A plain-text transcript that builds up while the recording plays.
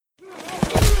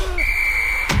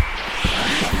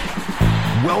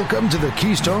Welcome to the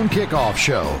Keystone Kickoff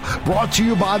Show, brought to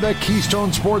you by the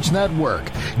Keystone Sports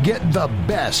Network. Get the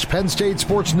best Penn State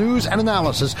sports news and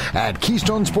analysis at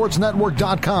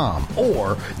KeystoneSportsNetwork.com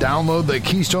or download the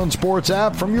Keystone Sports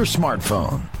app from your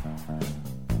smartphone.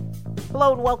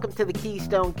 Hello and welcome to the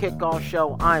Keystone Kickoff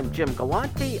Show. I'm Jim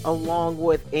Galante along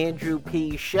with Andrew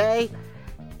P. Shea.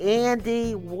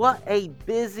 Andy, what a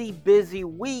busy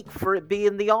week for it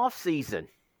being the off season.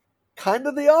 Kind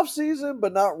of the off season,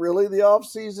 but not really the off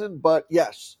season. But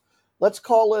yes, let's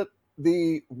call it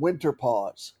the winter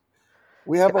pause.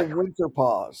 We have a winter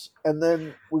pause, and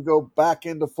then we go back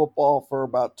into football for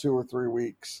about 2 or 3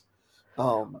 weeks.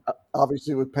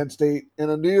 Obviously with Penn State in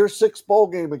a New Year's Six bowl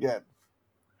game again.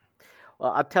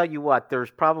 Well, I'll tell you what, there's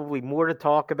probably more to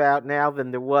talk about now than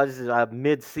there was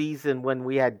mid-season when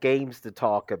we had games to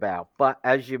talk about. But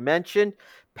as you mentioned,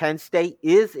 Penn State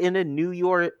is in a New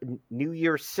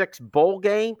Year's Six bowl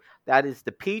game. That is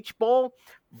the Peach Bowl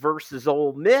versus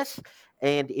Ole Miss.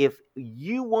 And if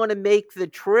you want to make the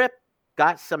trip,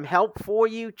 got some help for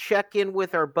you, check in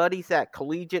with our buddies at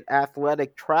Collegiate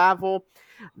Athletic Travel.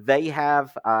 They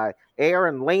have air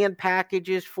and land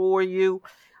packages for you.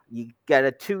 You get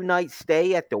a 2-night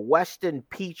stay at the Westin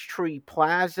Peachtree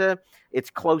Plaza. It's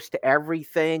close to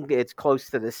everything. It's close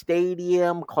to the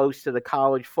stadium, close to the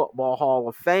College Football Hall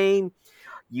of Fame.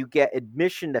 You get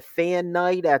admission to fan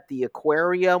night at the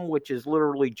aquarium, which is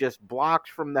literally just blocks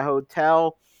from the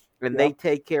hotel. And They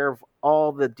take care of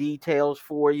all the details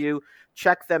for you.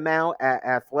 Check them out at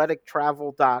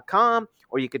athletictravel.com,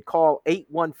 or you could call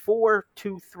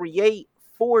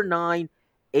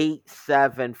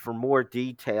 814-238-4987 for more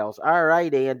details. All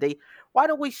right, Andy, why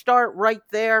don't we start right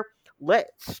there?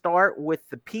 Let's start with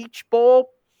the Peach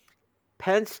Bowl,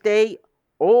 Penn State,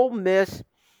 Ole Miss,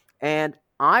 and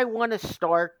I want to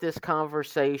start this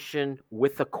conversation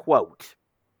with a quote.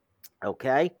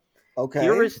 Okay?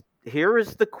 Here is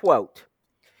the quote.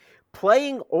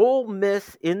 Playing Ole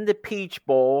Miss in the Peach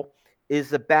Bowl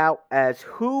is about as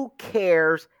who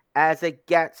cares as it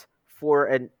gets for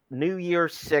a New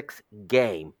Year's Six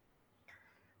game.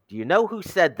 Do you know who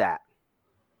said that?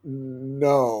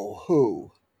 No.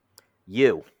 Who?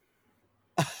 You.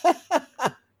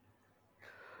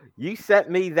 You sent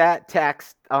me that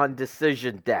text on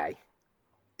decision day.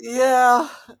 Yeah,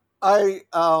 I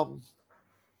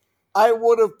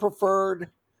would have preferred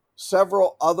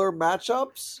several other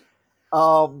matchups.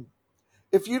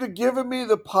 If you'd have given me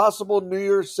the possible New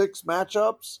Year's Six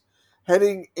matchups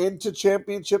heading into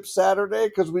Championship Saturday,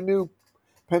 because we knew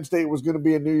Penn State was going to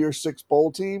be a New Year's Six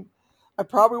bowl team, I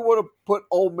probably would have put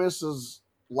Ole Miss as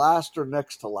last or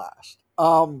next to last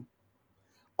on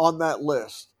that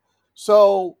list.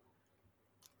 So,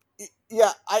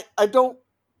 yeah, I don't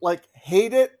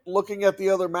hate it looking at the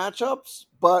other matchups,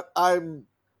 but I'm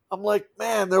like,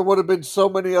 man, there would have been so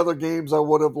many other games I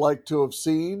would have liked to have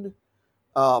seen.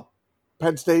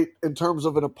 Penn State in terms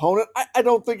of an opponent. I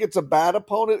don't think it's a bad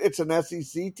opponent. It's an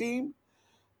SEC team.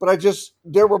 But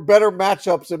there were better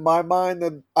matchups in my mind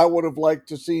than I would have liked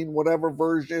to seen whatever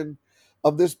version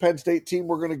of this Penn State team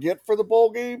we're going to get for the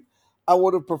bowl game. I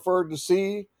would have preferred to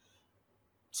see.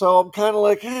 So I'm kind of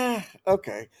like,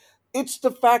 okay. It's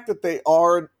the fact that they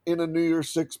are in a New Year's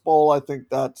Six bowl. I think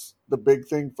that's the big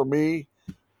thing for me.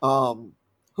 Who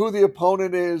the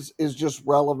opponent is just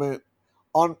relevant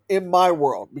in my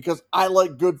world, because I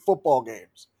like good football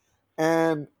games.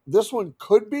 And this one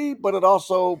could be, but it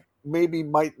also maybe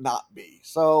might not be.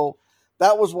 So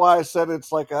that was why I said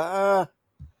it's like I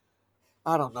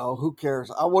don't know. Who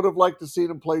cares? I would have liked to see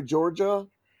them play Georgia.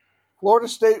 Florida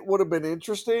State would have been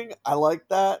interesting. I like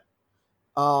that.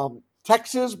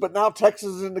 Texas, but now Texas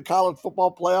is in the college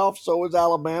football playoff. So is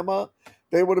Alabama.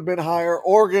 They would have been higher.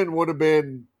 Oregon would have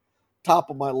been top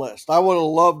of my list. I would have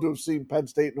loved to have seen Penn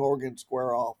State and Oregon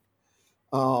square off.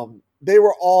 They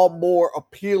were all more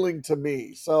appealing to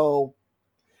me. So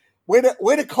way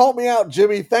to call me out,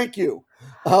 Jimmy. Thank you.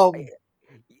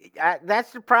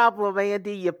 That's the problem,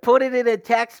 Andy. You put it in a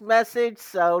text message,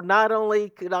 so not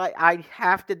only could I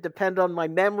have to depend on my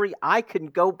memory, I can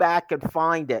go back and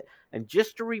find it. And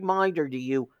just a reminder to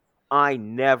you, I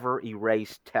never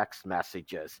erase text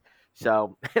messages.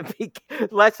 So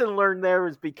lesson learned there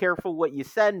is be careful what you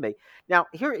send me. Now,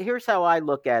 here's how I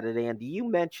look at it, Andy. You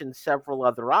mentioned several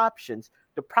other options.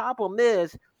 The problem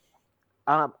is,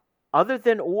 other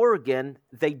than Oregon,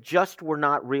 they just were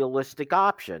not realistic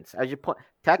options. As you point,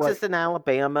 Texas and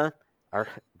Alabama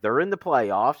they're in the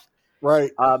playoffs.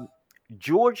 Right.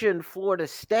 Georgia and Florida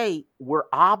State were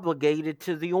obligated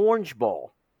to the Orange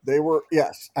Bowl. They were,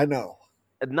 yes, I know.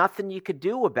 Nothing you could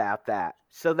do about that.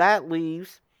 So that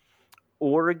leaves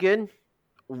Oregon,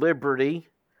 Liberty,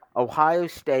 Ohio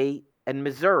State, and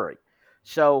Missouri.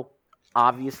 So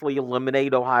obviously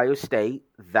eliminate Ohio State.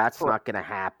 That's Correct. not going to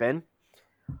happen.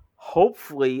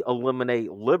 Hopefully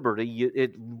eliminate Liberty.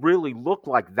 It really looked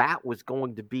like that was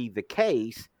going to be the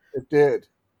case. It did.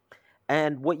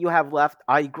 And what you have left,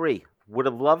 I agree. Would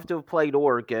have loved to have played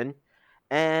Oregon.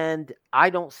 And I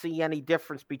don't see any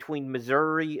difference between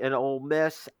Missouri and Ole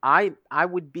Miss. I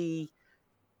would be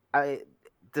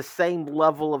the same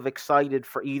level of excited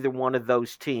for either one of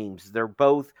those teams. They're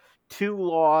both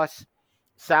 2-loss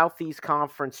Southeast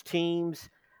Conference teams.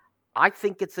 I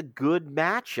think it's a good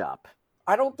matchup.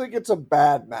 I don't think it's a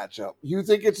bad matchup. You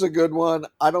think it's a good one.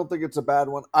 I don't think it's a bad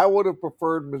one. I would have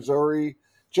preferred Missouri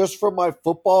just from my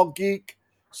football geek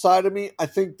side of me. I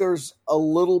think there's a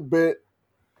little bit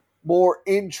more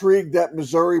intrigue that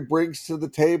Missouri brings to the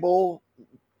table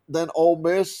than Ole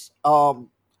Miss.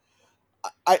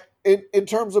 In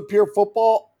terms of pure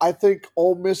football, I think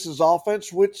Ole Miss's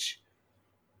offense, which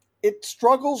it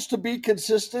struggles to be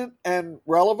consistent and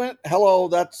relevant. Hello,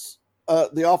 that's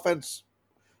the offense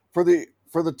for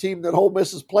the team that Ole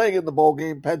Miss is playing in the bowl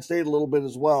game. Penn State a little bit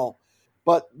as well,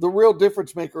 but the real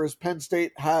difference maker is Penn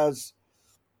State has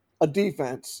a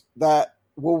defense that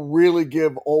will really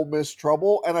give Ole Miss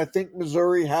trouble, and I think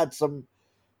Missouri had some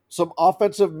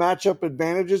offensive matchup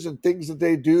advantages and things that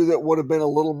they do that would have been a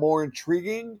little more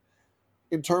intriguing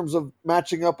in terms of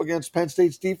matching up against Penn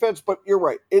State's defense. But you're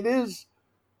right. It is,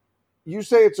 you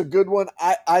say it's a good one.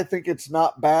 I think it's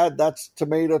not bad. That's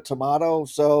tomato.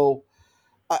 So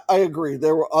I agree.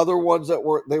 There were other ones that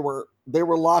they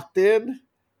were locked in,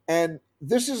 and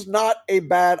this is not a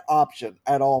bad option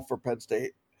at all for Penn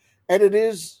State. And it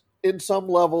is, in some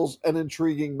levels, an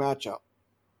intriguing matchup.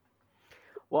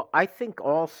 Well, I think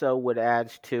also what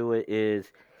adds to it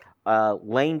is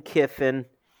Lane Kiffin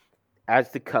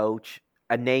as the coach,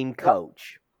 a named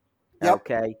coach. Yep.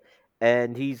 Okay.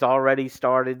 And he's already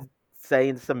started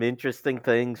saying some interesting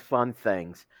things, fun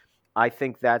things. I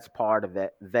think that's part of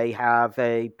it. They have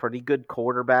a pretty good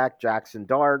quarterback, Jackson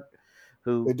Dart,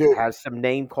 who has some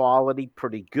name quality,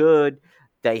 pretty good.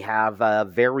 They have a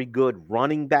very good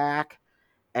running back.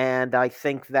 And I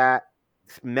think that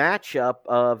matchup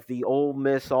of the Ole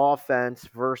Miss offense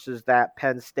versus that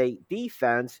Penn State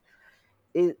defense,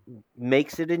 it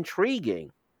makes it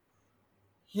intriguing.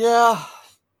 Yeah,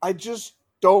 I just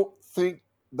don't think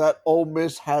that Ole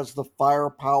Miss has the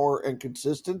firepower and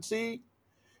consistency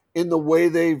in the way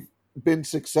they've been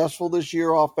successful this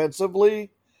year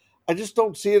offensively. I just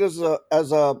don't see it as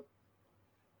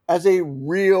a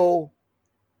real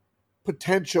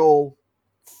potential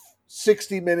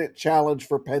 60-minute challenge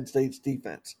for Penn State's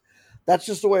defense. That's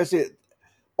just the way I see it.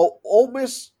 Ole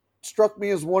Miss struck me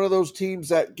as one of those teams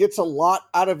that gets a lot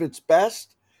out of its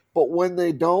best, but when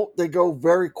they don't, they go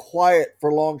very quiet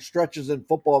for long stretches in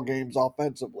football games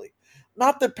offensively.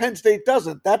 Not that Penn State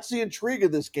doesn't. That's the intrigue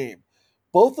of this game.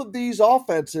 Both of these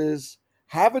offenses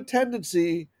have a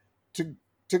tendency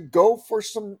to go for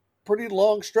some pretty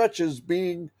long stretches,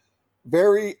 being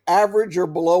very average or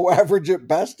below average at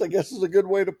best, I guess is a good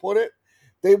way to put it.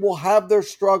 They will have their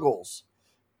struggles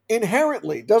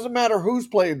inherently. Doesn't matter who's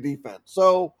playing defense.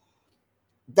 So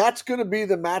that's going to be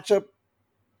the matchup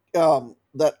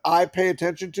that I pay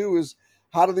attention to, is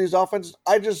how do these offenses.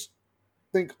 I just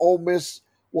think Ole Miss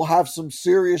will have some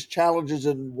serious challenges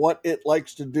in what it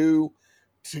likes to do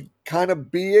to kind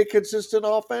of be a consistent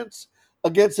offense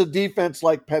against a defense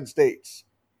like Penn State's.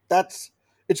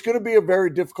 It's going to be a very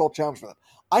difficult challenge for them.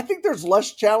 I think there's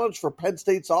less challenge for Penn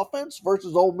State's offense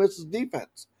versus Ole Miss's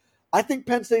defense. I think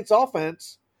Penn State's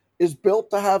offense is built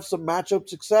to have some matchup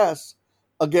success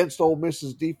against Ole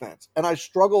Miss's defense. And I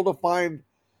struggle to find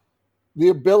the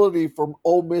ability from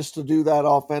Ole Miss to do that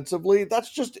offensively.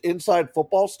 That's just inside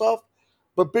football stuff.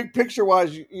 But big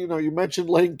picture-wise, you mentioned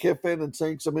Lane Kiffin and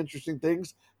saying some interesting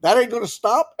things. That ain't going to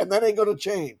stop, and that ain't going to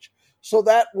change. So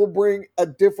that will bring a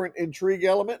different intrigue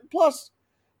element. Plus,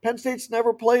 Penn State's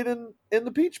never played in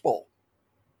the Peach Bowl.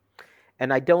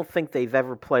 And I don't think they've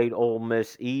ever played Ole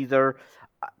Miss either.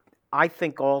 I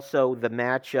think also the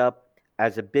matchup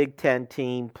as a Big Ten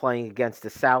team playing against a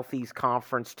Southeast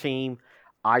Conference team,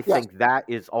 I think that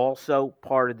is also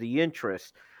part of the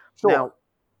interest. Sure. Now,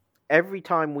 every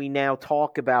time we now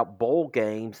talk about bowl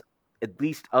games, at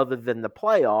least other than the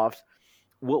playoffs,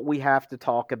 what we have to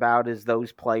talk about is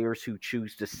those players who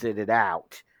choose to sit it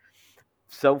out.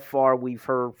 So far, we've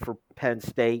heard for Penn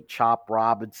State, Chop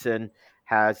Robinson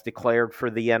has declared for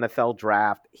the NFL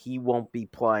draft. He won't be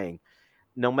playing.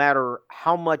 No matter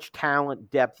how much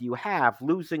talent depth you have,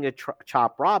 losing a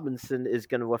Chop Robinson is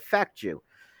going to affect you.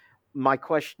 My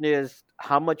question is,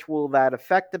 How much will that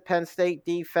affect the Penn State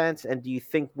defense? And do you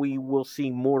think we will see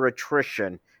more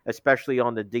attrition, especially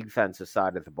on the defensive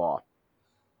side of the ball?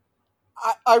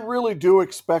 I really do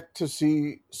expect to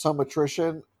see some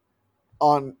attrition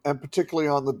and particularly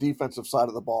on the defensive side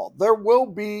of the ball. There will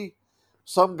be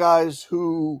some guys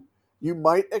who you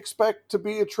might expect to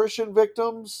be attrition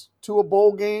victims to a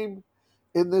bowl game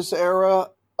in this era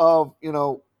of,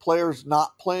 players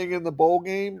not playing in the bowl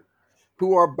game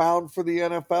who are bound for the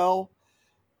NFL.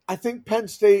 I think Penn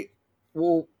State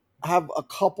will have a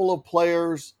couple of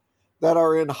players that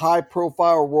are in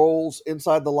high-profile roles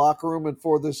inside the locker room and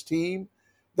for this team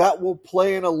that will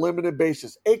play in a limited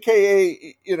basis,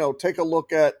 a.k.a., take a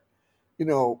look at,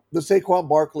 the Saquon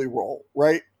Barkley role,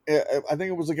 right? I think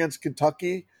it was against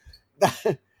Kentucky.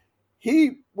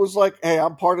 He was like, hey,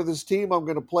 I'm part of this team. I'm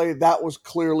going to play. That was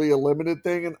clearly a limited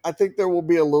thing. And I think there will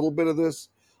be a little bit of this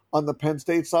on the Penn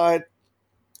State side.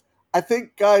 I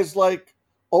think guys like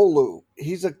Olu,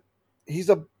 he's a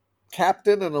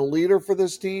captain and a leader for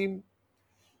this team.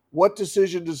 What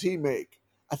decision does he make?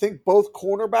 I think both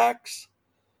cornerbacks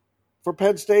for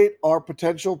Penn State are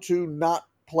potential to not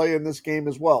play in this game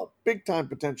as well. Big time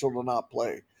potential to not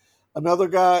play. Another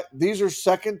guy, these are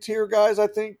second tier guys, I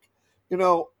think.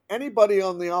 Anybody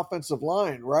on the offensive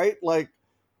line, right? Like,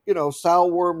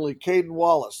 Sal Wormley, Caden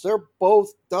Wallace, they're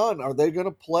both done. Are they going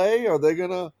to play?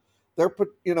 They're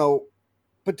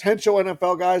potential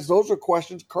NFL guys. Those are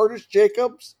questions. Curtis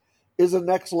Jacobs is a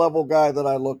next level guy that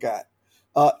I look at.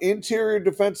 Interior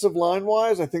defensive line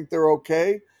wise, I think they're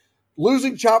okay.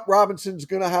 Losing Chop Robinson's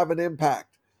going to have an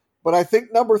impact. But I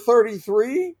think number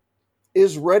 33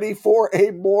 is ready for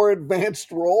a more advanced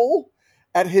role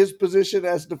at his position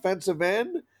as defensive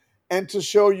end and to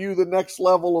show you the next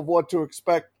level of what to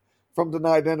expect from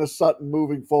Denai Dennis Sutton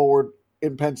moving forward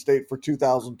in Penn State for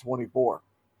 2024.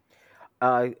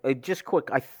 Just quick,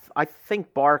 I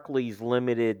think Barkley's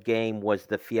limited game was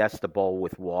the Fiesta Bowl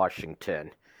with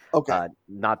Washington. Okay.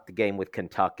 Not the game with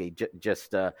Kentucky.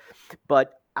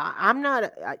 But I'm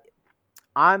not.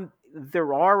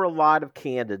 There are a lot of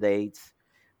candidates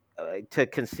to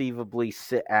conceivably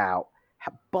sit out.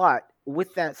 But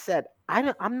with that said,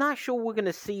 I'm not sure we're going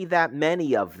to see that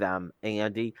many of them,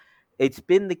 Andy. It's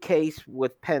been the case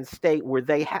with Penn State where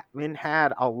they haven't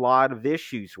had a lot of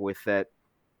issues with it.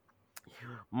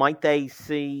 Might they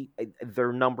see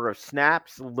their number of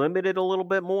snaps limited a little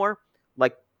bit more?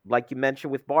 Like you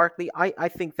mentioned with Barkley, I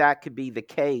think that could be the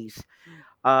case.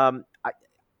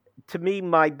 To me,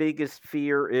 my biggest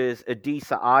fear is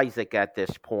Adisa Isaac at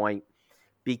this point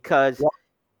because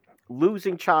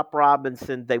losing Chop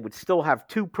Robinson, they would still have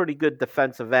two pretty good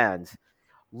defensive ends.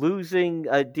 Losing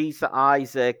Adisa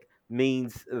Isaac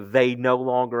means they no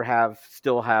longer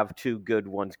still have two good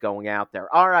ones going out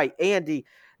there. All right, Andy,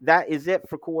 that is it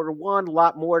for quarter one. A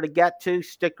lot more to get to.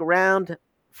 Stick around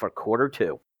for quarter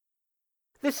two.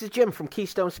 This is Jim from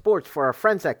Keystone Sports for our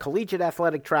friends at Collegiate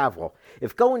Athletic Travel.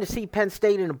 If going to see Penn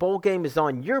State in a bowl game is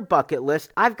on your bucket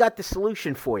list, I've got the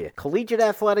solution for you. Collegiate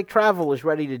Athletic Travel is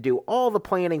ready to do all the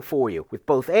planning for you. With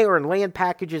both air and land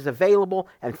packages available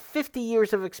and 50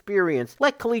 years of experience,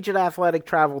 let Collegiate Athletic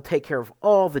Travel take care of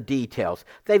all the details.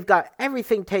 They've got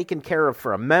everything taken care of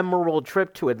for a memorable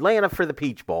trip to Atlanta for the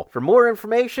Peach Bowl. For more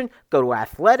information, go to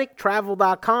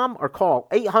athletictravel.com or call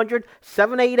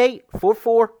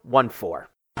 800-788-4414.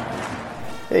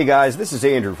 Hey guys, this is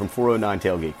Andrew from 409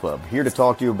 Tailgate Club, here to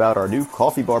talk to you about our new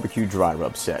Coffee Barbecue Dry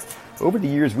Rub set. Over the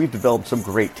years, we've developed some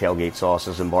great tailgate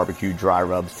sauces and barbecue dry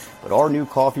rubs, but our new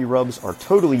coffee rubs are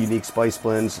totally unique spice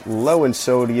blends, low in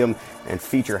sodium, and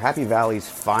feature Happy Valley's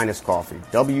finest coffee,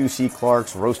 W.C.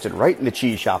 Clark's, roasted right in the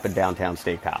cheese shop in downtown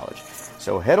State College.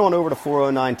 So head on over to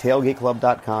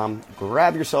 409tailgateclub.com,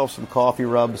 grab yourself some coffee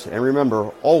rubs, and remember,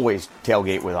 always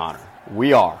tailgate with honor.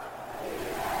 We are.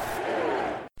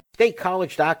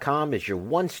 StateCollege.com is your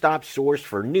one-stop source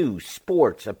for news,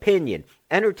 sports, opinion,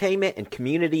 entertainment, and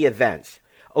community events.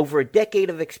 Over a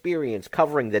decade of experience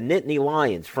covering the Nittany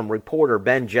Lions from reporter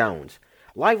Ben Jones.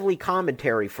 Lively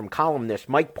commentary from columnist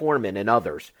Mike Poorman and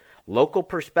others. Local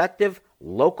perspective,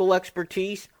 local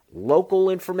expertise, local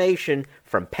information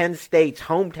from Penn State's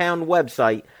hometown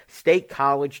website,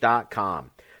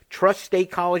 StateCollege.com. Trust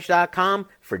StateCollege.com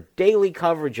for daily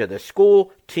coverage of the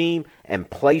school, team, and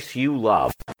place you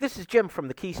love. This is Jim from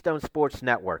the Keystone Sports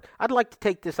Network. I'd like to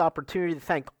take this opportunity to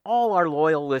thank all our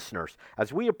loyal listeners.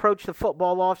 As we approach the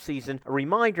football offseason, a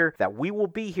reminder that we will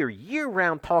be here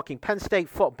year-round talking Penn State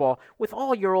football with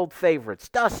all your old favorites,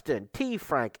 Dustin, T.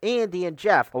 Frank, Andy, and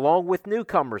Jeff, along with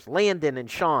newcomers, Landon and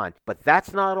Sean. But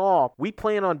that's not all. We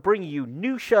plan on bringing you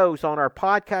new shows on our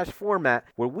podcast format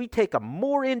where we take a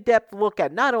more in-depth look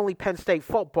at not only Penn State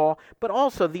football, but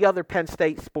also also the other Penn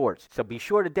State sports. So be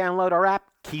sure to download our app,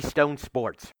 Keystone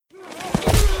Sports.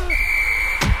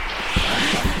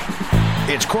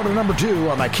 It's quarter number 2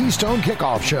 on the Keystone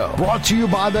Kickoff Show, brought to you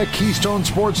by the Keystone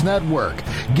Sports Network.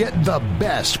 Get the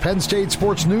best Penn State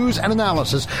sports news and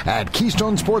analysis at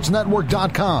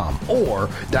KeystoneSportsNetwork.com or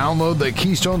download the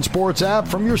Keystone Sports app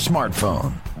from your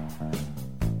smartphone.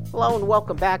 Hello and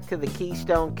welcome back to the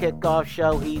Keystone Kickoff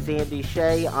Show. He's Andy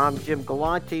Shea. I'm Jim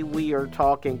Galante. We are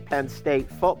talking Penn State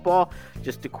football.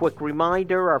 Just a quick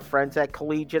reminder, our friends at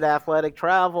Collegiate Athletic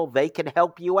Travel, they can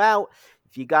help you out.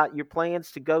 If you got your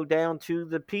plans to go down to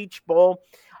the Peach Bowl,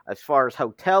 as far as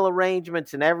hotel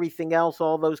arrangements and everything else,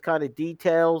 all those kind of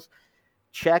details,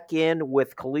 check in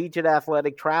with Collegiate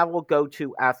Athletic Travel. Go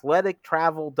to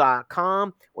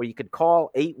athletictravel.com, or you could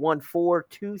call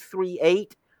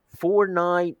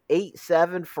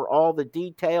 814-238-4987 for all the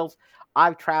details.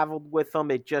 I've traveled with them.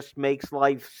 It just makes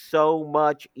life so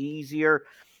much easier.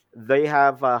 They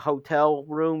have hotel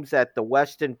rooms at the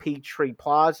Westin Peachtree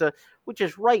Plaza, which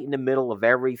is right in the middle of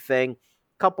everything.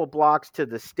 Couple blocks to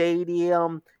the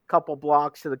stadium, couple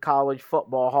blocks to the College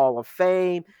Football Hall of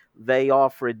Fame. They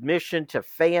offer admission to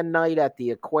fan night at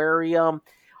the aquarium.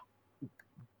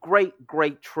 Great,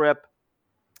 great trip.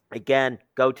 Again,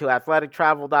 go to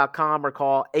athletictravel.com or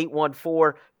call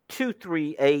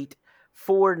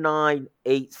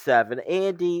 814-238-4987.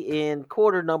 Andy, in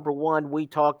quarter number 1, we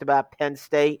talked about Penn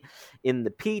State in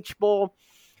the Peach Bowl.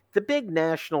 The big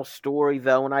national story,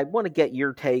 though, and I want to get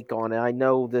your take on it. I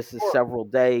know this is several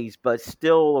days, but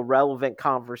still a relevant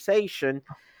conversation.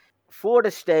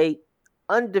 Florida State,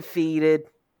 undefeated,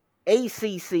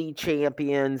 ACC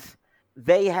champions.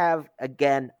 They have,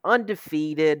 again,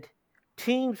 undefeated.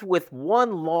 Teams with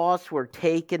one loss were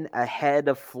taken ahead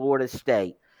of Florida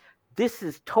State. This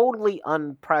is totally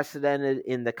unprecedented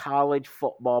in the college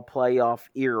football playoff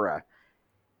era.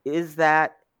 Is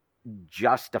that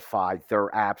justified,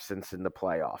 their absence in the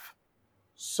playoff?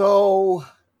 So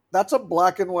that's a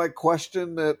black and white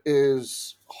question that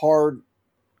is hard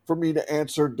for me to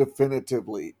answer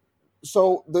definitively.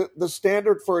 So the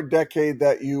standard for a decade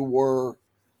that you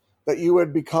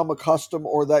had become accustomed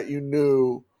or that you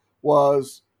knew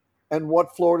was, and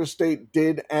what Florida State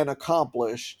did and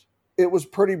accomplished, it was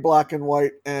pretty black and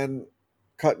white and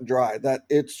cut and dry, that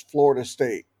it's Florida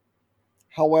State.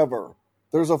 However,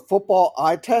 there's a football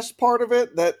eye test part of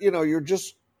it that, you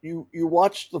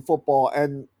watch the football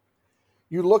and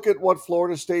you look at what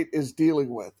Florida State is dealing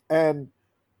with. And,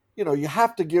 you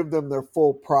have to give them their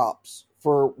full props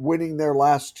for winning their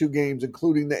last 2 games,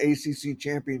 including the ACC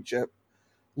championship,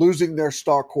 losing their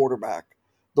star quarterback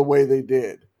the way they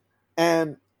did,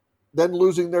 and then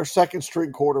losing their second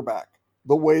string quarterback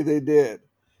the way they did,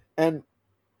 and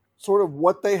sort of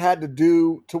what they had to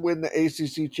do to win the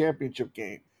ACC championship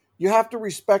game. You have to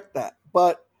respect that.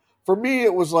 But for me,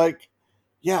 it was like,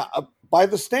 by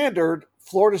the standard,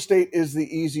 Florida State is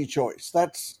the easy choice.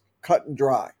 That's cut and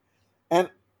dry. And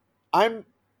I'm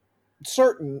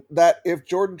certain that if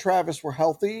Jordan Travis were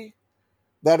healthy,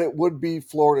 that it would be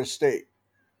Florida State.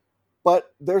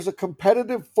 But there's a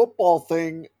competitive football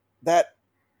thing that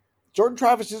Jordan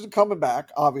Travis isn't coming back,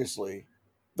 obviously.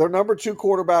 Their number 2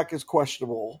 quarterback is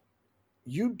questionable.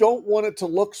 You don't want it to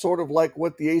look sort of like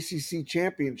what the ACC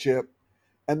championship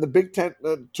and the Big Ten,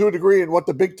 to a degree, and what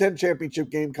the Big Ten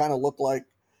championship game kind of looked like.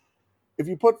 If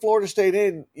you put Florida State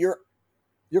in, you're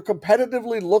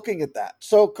competitively looking at that.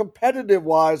 So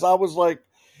competitive-wise, I was like,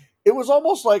 it was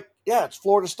almost like, it's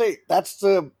Florida State. That's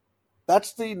the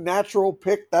natural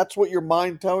pick. That's what your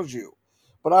mind tells you.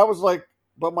 But I was like,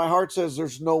 but my heart says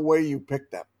there's no way you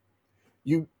pick them.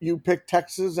 You pick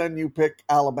Texas and you pick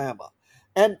Alabama.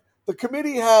 And the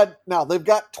committee now they've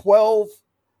got 12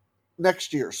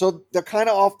 next year. So they're kind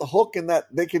of off the hook in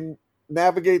that they can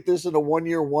navigate this in a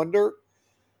one-year wonder.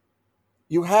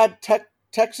 You had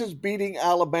Texas beating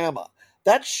Alabama.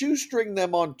 That shoestringed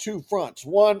them on 2 fronts.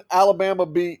 One, Alabama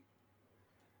beat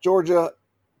Georgia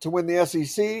to win the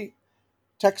SEC.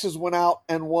 Texas went out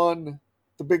and won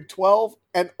the Big 12.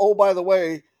 And, oh, by the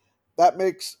way, that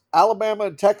makes Alabama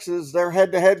and Texas, their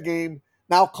head-to-head game,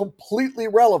 now completely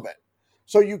relevant.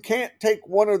 So you can't take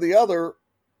one or the other.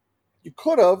 You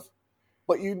could have,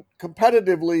 but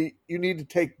competitively, you need to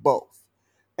take both.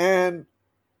 And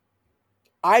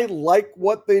I like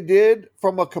what they did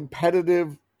from a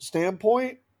competitive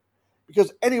standpoint,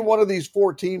 because any one of these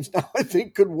 4 teams now, I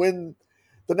think, could win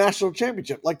the national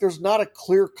championship. Like, there's not a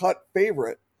clear-cut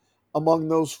favorite among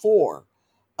those 4.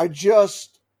 I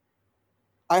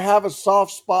have a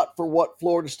soft spot for what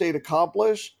Florida State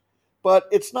accomplished, but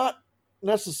it's not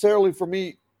necessarily for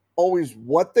me always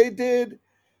what they did.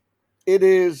 It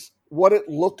is what it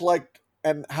looked like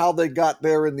and how they got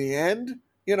there in the end.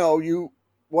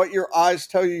 What your eyes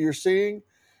tell you you're seeing,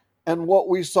 and what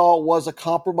we saw was a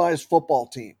compromised football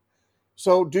team.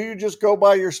 So do you just go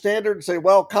by your standard and say,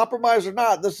 well, compromise or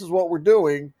not, this is what we're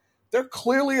doing? They're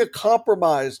clearly a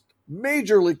compromised,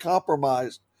 majorly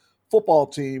compromised football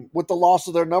team with the loss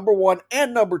of their number 1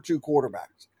 and number 2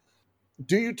 quarterbacks.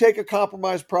 Do you take a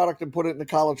compromised product and put it in the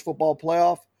college football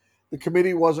playoff? The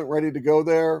committee wasn't ready to go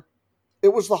there. It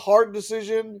was the hard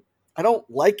decision. I don't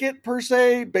like it per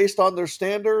se based on their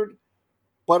standard,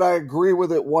 but I agree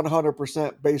with it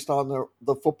 100% based on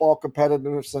the football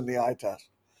competitiveness and the eye test.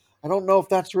 I don't know if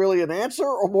that's really an answer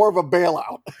or more of a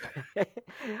bailout.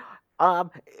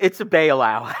 It's a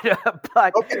bailout,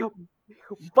 but okay.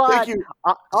 Thank you.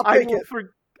 I'll take it.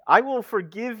 I will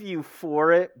forgive you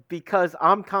for it because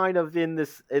I'm kind of in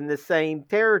the same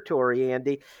territory,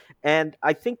 Andy. And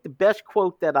I think the best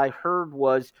quote that I heard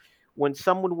was when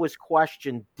someone was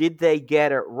questioned, did they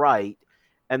get it right?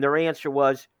 And their answer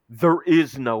was, there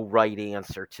is no right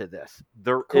answer to this.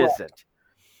 There isn't.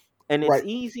 And it's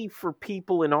easy for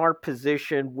people in our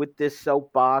position with this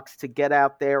soapbox to get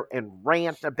out there and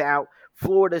rant about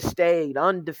Florida State,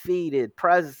 undefeated,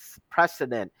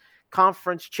 precedent,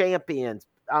 conference champions.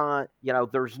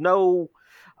 There's no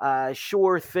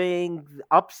sure thing.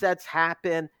 Upsets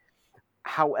happen.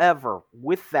 However,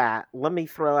 with that, let me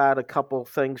throw out a couple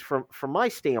things from my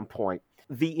standpoint.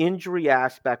 The injury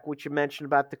aspect, which you mentioned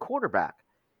about the quarterback.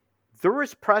 There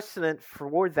is precedent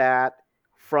for that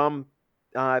from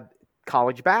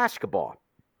college basketball.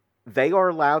 They are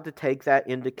allowed to take that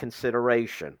into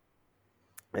consideration.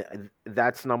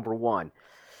 That's number one.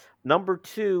 Number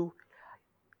two,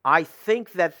 I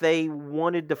think that they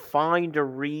wanted to find a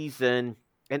reason,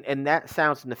 and that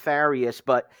sounds nefarious,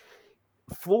 but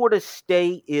Florida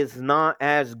State is not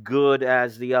as good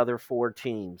as the other 4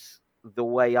 teams, the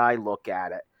way I look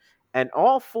at it. And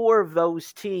all 4 of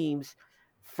those teams,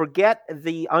 forget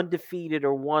the undefeated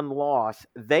or 1 loss,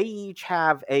 they each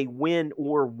have a win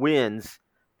or wins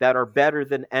that are better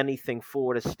than anything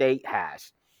Florida State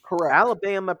has. Correct.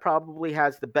 Alabama probably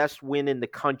has the best win in the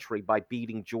country by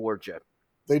beating Georgia.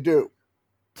 They do.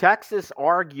 Texas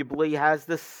arguably has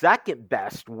the second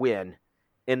best win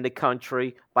in the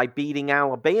country by beating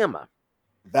Alabama.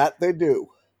 That they do.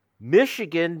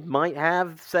 Michigan might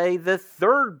have, say, the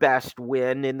third best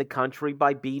win in the country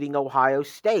by beating Ohio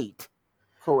State.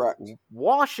 Correct.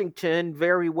 Washington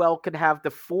very well could have the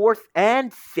 4th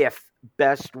and 5th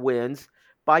best wins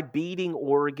by beating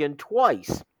Oregon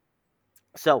twice.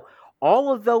 So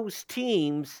all of those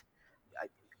teams,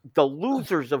 the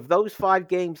losers of those 5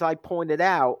 games I pointed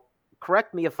out,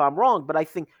 correct me if I'm wrong, but I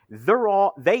think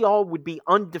they all would be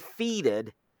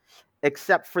undefeated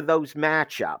except for those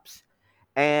matchups.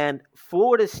 And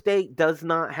Florida State does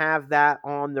not have that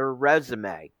on their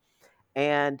resume.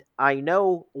 And I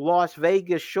know Las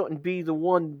Vegas shouldn't be the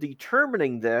one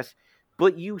determining this,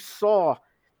 but you saw,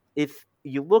 if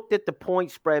you looked at the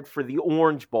point spread for the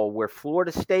Orange Bowl where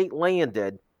Florida State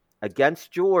landed against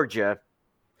Georgia,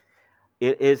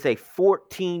 it is a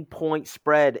 14-point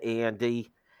spread,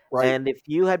 Andy. Right. And if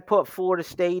you had put Florida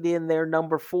State in there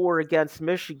number 4 against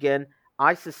Michigan,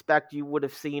 I suspect you would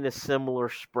have seen a similar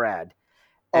spread.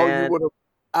 You would have.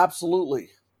 Absolutely.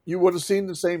 You would have seen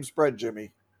the same spread,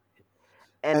 Jimmy.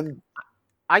 And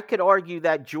I could argue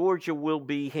that Georgia will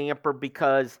be hampered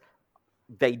because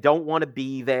they don't want to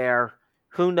be there.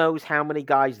 Who knows how many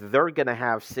guys they're going to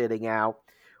have sitting out.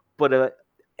 But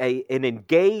an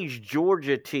engaged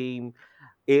Georgia team,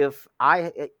 if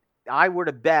I were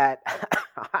to bet,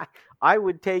 I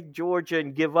would take Georgia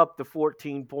and give up the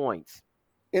 14 points.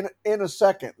 In a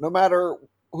second, no matter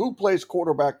who plays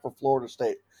quarterback for Florida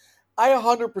State. I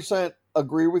 100%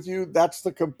 agree with you. That's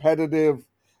the competitive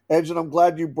edge, and I'm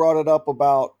glad you brought it up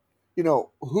about,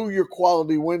 who your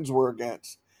quality wins were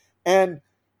against. And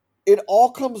it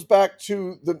all comes back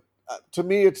to to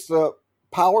me, it's the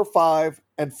Power 5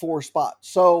 and 4 spots.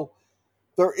 So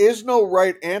there is no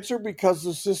right answer because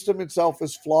the system itself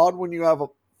is flawed when you have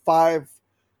 5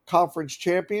 conference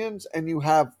champions and you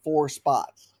have 4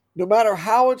 spots. No matter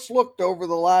how it's looked over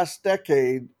the last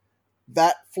decade,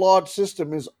 that flawed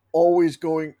system has always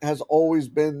been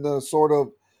the sort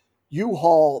of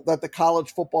U-Haul that the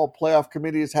College Football Playoff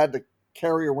Committee has had to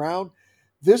carry around.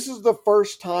 This is the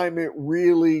first time it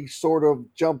really sort of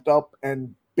jumped up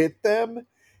and bit them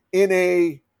in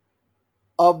the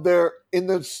hard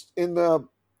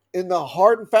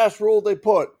and fast rule they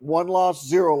put 1 loss,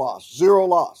 0 loss, 0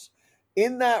 loss.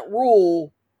 In that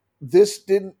rule,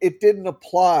 it didn't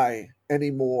apply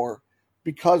anymore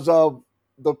because of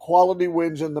the quality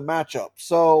wins and the matchup.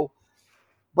 So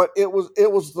But it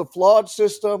was the flawed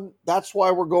system. That's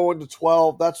why we're going to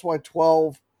 12. That's why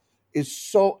 12 is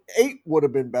so 8 would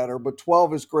have been better, but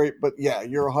 12 is great. But yeah,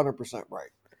 you're 100% right.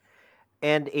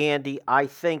 And Andy, I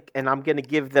think, and I'm going to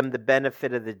give them the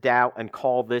benefit of the doubt and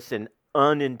call this an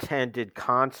unintended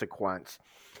consequence.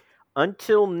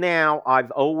 Until now,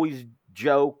 I've always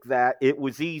joked that it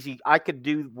was easy. I could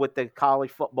do what the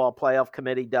College Football Playoff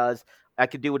Committee does. I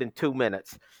could do it in 2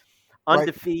 minutes.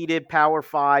 Undefeated, Power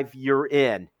 5, you're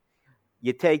in.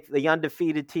 You take the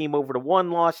undefeated team over the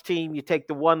one-loss team. You take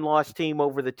the one-loss team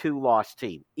over the two-loss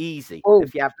team. Easy. Oh.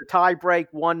 If you have to tie break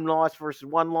one loss versus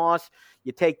one loss,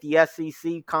 you take the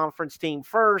SEC conference team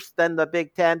first, then the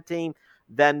Big Ten team,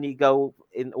 then you go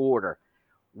in order.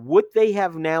 What they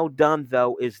have now done,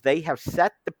 though, is they have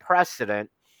set the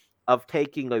precedent of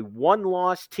taking a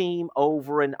one-loss team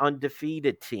over an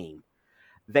undefeated team.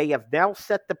 They have now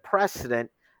set the precedent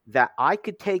that I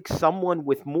could take someone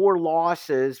with more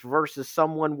losses versus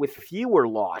someone with fewer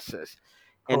losses.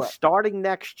 And starting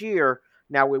next year,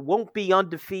 now it won't be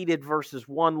undefeated versus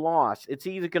one loss. It's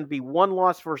either going to be one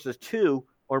loss versus two,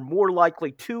 or more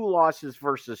likely 2 losses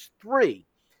versus 3.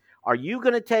 Are you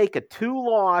going to take a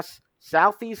 2-loss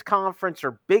Southeast Conference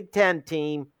or Big Ten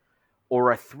team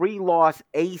or a 3-loss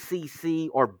ACC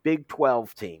or Big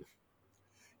 12 team?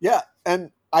 Yeah,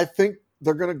 and I think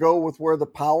they're going to go with where the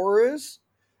power is,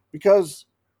 because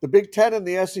the Big Ten and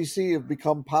the SEC have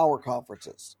become power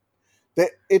conferences.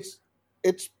 There's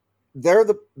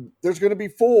going to be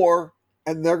 4,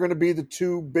 and they're going to be the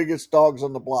 2 biggest dogs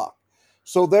on the block.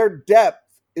 So their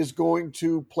depth is going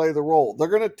to play the role. They're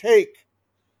going to take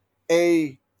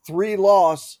a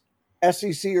 3-loss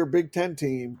SEC or Big Ten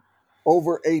team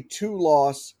over a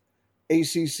 2-loss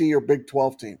ACC or Big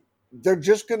 12 team. They're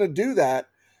just going to do that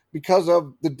because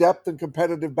of the depth and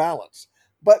competitive balance.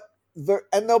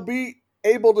 And they'll be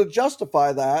able to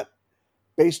justify that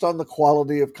based on the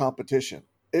quality of competition.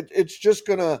 It's just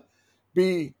going to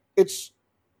be it's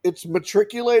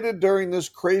matriculated during this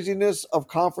craziness of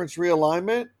conference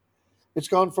realignment. It's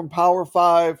gone from Power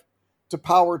 5 to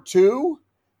Power 2,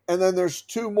 and then there's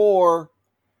 2 more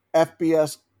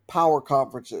FBS power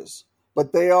conferences,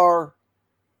 but they are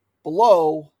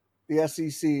below the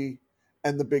SEC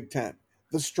and the Big Ten.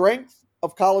 The strength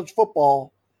of college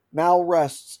football now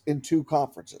rests in 2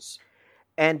 conferences.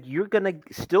 And you're going to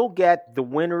still get the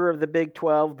winner of the Big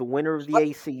 12, the winner of the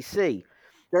ACC. Guaranteed.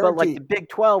 But like the Big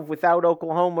 12 without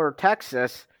Oklahoma or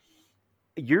Texas,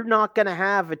 you're not going to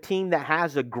have a team that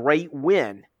has a great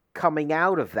win coming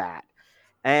out of that.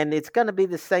 And it's going to be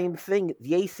the same thing.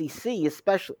 The ACC,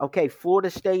 especially, okay, Florida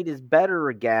State is better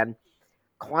again.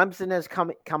 Clemson has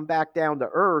come back down to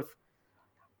earth.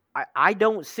 I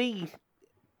don't see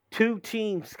 2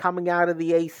 teams coming out of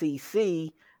the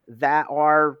ACC that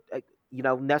are,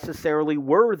 necessarily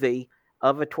worthy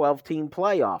of a 12-team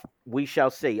playoff. We shall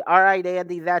see. All right,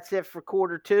 Andy, that's it for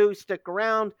quarter 2. Stick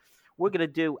around. We're going to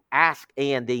do Ask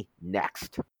Andy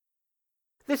next.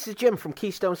 This is Jim from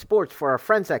Keystone Sports for our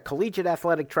friends at Collegiate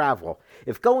Athletic Travel.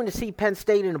 If going to see Penn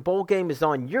State in a bowl game is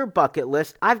on your bucket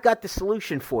list, I've got the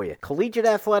solution for you. Collegiate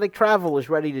Athletic Travel is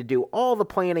ready to do all the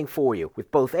planning for you.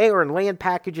 With both air and land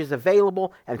packages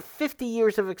available and 50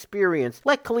 years of experience,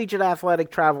 let Collegiate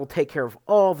Athletic Travel take care of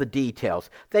all the details.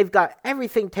 They've got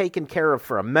everything taken care of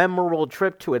for a memorable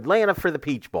trip to Atlanta for the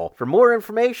Peach Bowl. For more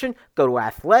information, go to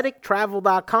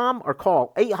athletictravel.com or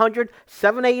call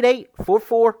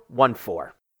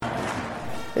 800-788-4414.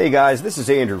 Hey guys, this is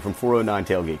Andrew from 409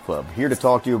 Tailgate Club, here to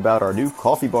talk to you about our new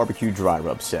coffee barbecue dry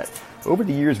rub set. Over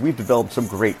the years, we've developed some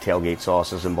great tailgate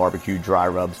sauces and barbecue dry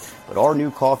rubs, but our new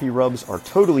coffee rubs are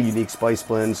totally unique spice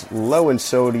blends, low in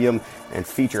sodium, and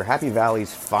feature Happy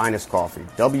Valley's finest coffee,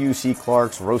 W.C.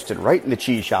 Clark's, roasted right in the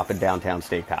cheese shop in downtown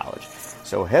State College.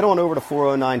 So head on over to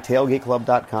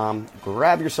 409tailgateclub.com,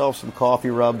 grab yourself some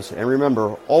coffee rubs, and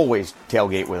remember, always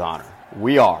tailgate with honor.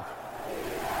 We are.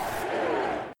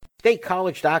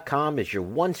 StateCollege.com is your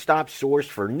one-stop source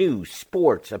for news,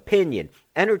 sports, opinion,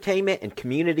 entertainment, and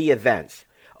community events.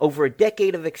 Over a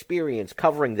decade of experience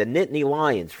covering the Nittany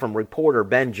Lions from reporter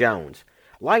Ben Jones.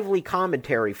 Lively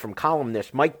commentary from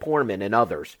columnist Mike Poorman and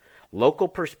others. Local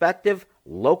perspective,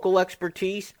 local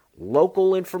expertise,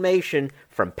 local information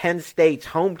from Penn State's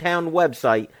hometown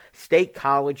website,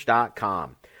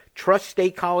 StateCollege.com. Trust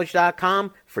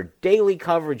StateCollege.com for daily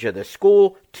coverage of the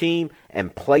school, team,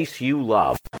 and place you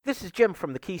love. This is Jim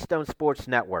from the Keystone Sports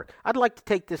Network. I'd like to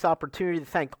take this opportunity to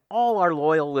thank all our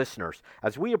loyal listeners.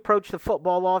 As we approach the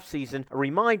football offseason, a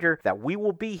reminder that we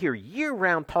will be here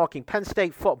year-round talking Penn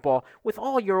State football with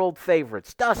all your old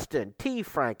favorites, Dustin, T.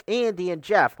 Frank, Andy, and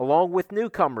Jeff, along with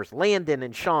newcomers, Landon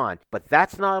and Sean. But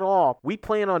that's not all. We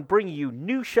plan on bringing you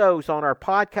new shows on our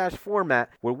podcast format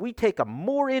where we take a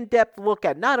more in-depth look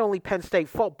at not only Penn State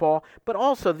football, but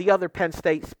also the other Penn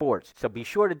State sports. So be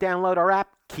sure to download our app,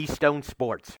 Keystone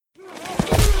Sports.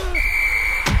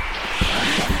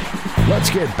 Let's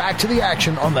get back to the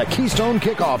action on the Keystone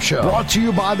Kickoff Show. Brought to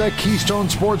you by the Keystone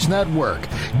Sports Network.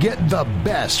 Get the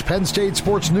best Penn State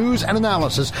sports news and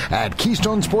analysis at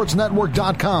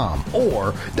KeystoneSportsNetwork.com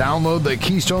or download the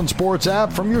Keystone Sports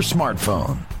app from your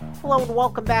smartphone. Hello and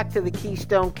welcome back to the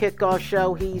Keystone Kickoff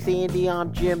Show. He's Andy,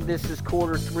 I'm Jim. This is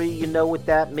quarter 3. You know what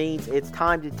that means. It's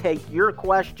time to take your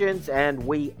questions and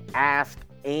we ask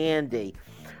Andy.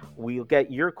 We'll get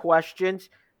your questions.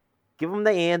 Give them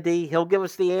to Andy. He'll give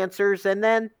us the answers, and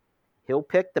then he'll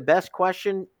pick the best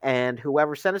question, and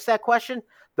whoever sent us that question,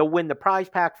 they'll win the prize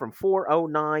pack from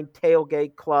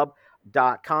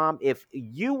 409tailgateclub.com. If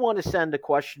you want to send a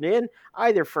question in,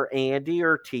 either for Andy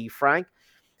or T. Frank,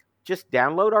 just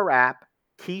download our app,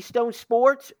 Keystone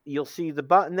Sports. You'll see the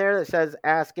button there that says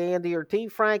Ask Andy or T.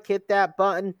 Frank. Hit that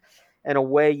button, and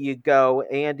away you go.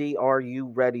 Andy, are you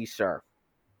ready, sir?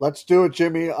 Let's do it,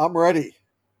 Jimmy. I'm ready.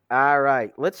 All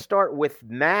right, let's start with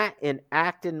Matt in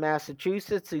Acton,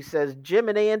 Massachusetts, who says, Jim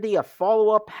and Andy, a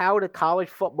follow-up how the College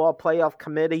Football Playoff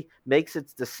Committee makes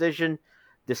its decisions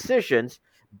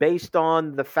based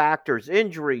on the factors,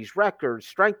 injuries, records,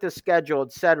 strength of schedule,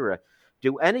 etc.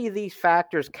 Do any of these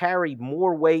factors carry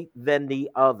more weight than the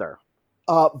other?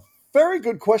 Very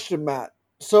good question, Matt.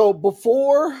 So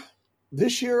before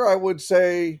this year, I would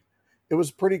say it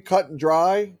was pretty cut and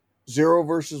dry. 0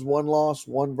 versus 1 loss,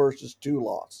 1 versus 2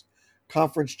 loss.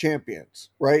 Conference champions,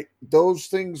 right? Those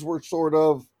things were sort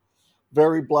of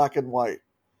very black and white.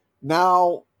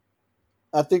 Now,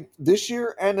 I think this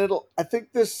year, and I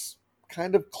think this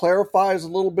kind of clarifies a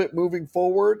little bit moving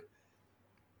forward.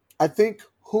 I think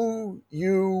who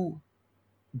you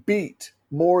beat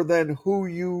more than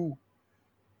who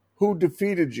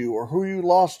defeated you or who you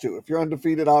lost to. If you're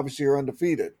undefeated, obviously you're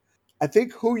undefeated. I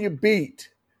think who you beat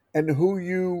and who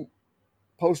you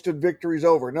posted victories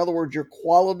over. In other words, your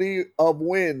quality of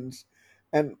wins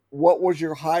and what was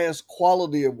your highest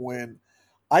quality of win.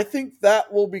 I think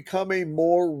that will become a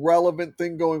more relevant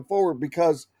thing going forward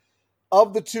because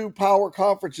of the 2 power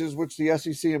conferences, which the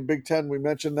SEC and Big Ten, we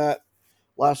mentioned that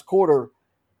last quarter,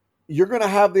 you're going to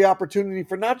have the opportunity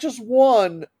for not just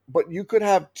 1, but you could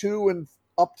have 2 and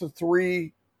up to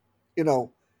 3,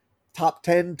 top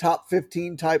 10, top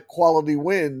 15 type quality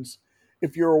wins.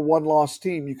 If you're a 1-loss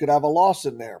team, you could have a loss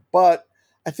in there. But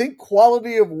I think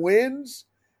quality of wins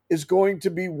is going to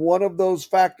be one of those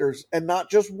factors, and not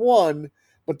just one,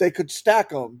 but they could stack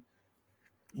them.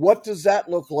 What does that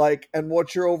look like, and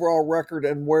what's your overall record,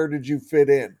 and where did you fit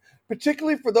in?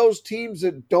 Particularly for those teams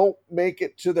that don't make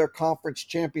it to their conference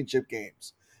championship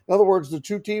games. In other words, the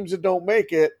 2 teams that don't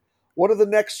make it, what do the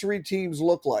next 3 teams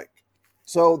look like?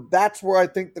 So that's where I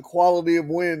think the quality of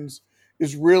wins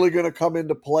is really going to come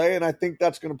into play, and I think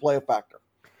that's going to play a factor.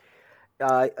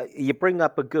 You bring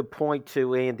up a good point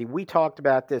too, Andy. We talked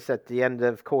about this at the end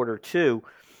of quarter 2,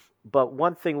 but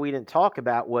one thing we didn't talk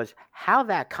about was how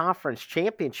that conference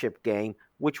championship game,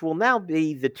 which will now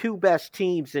be the 2 best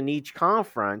teams in each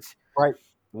conference, right?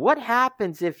 What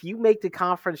happens if you make the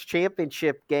conference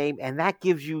championship game and that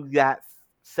gives you that,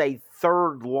 say,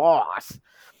 3rd loss?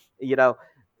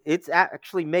 It's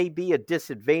actually may be a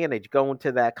disadvantage going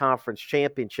to that conference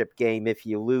championship game if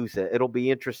you lose it. It'll be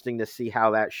interesting to see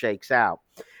how that shakes out.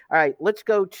 All right, let's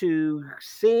go to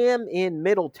Sam in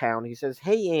Middletown. He says,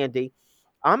 hey, Andy,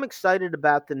 I'm excited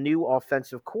about the new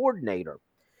offensive coordinator,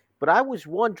 but I was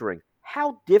wondering,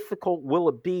 how difficult will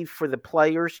it be for the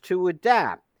players to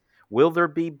adapt? Will there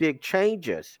be big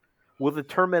changes? Will the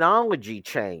terminology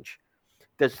change?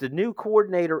 Does the new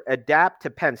coordinator adapt to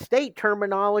Penn State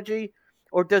terminology,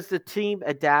 or does the team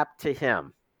adapt to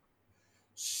him?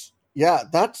 Yeah,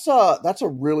 that's a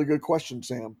really good question,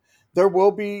 Sam. There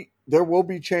will be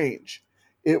change.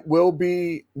 It will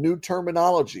be new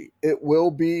terminology. It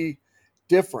will be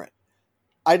different.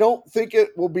 I don't think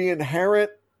it will be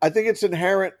inherent. I think it's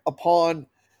inherent upon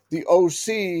the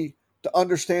OC to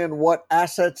understand what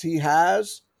assets he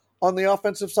has on the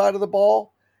offensive side of the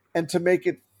ball and to make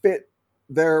it fit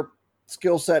their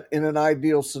skill set in an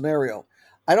ideal scenario.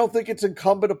 I don't think it's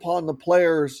incumbent upon the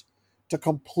players to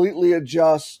completely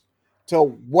adjust to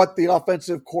what the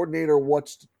offensive coordinator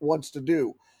wants to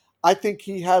do. I think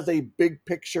he has a big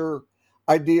picture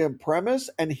idea and premise,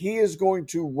 and he is going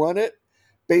to run it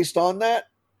based on that.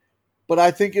 But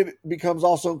I think it becomes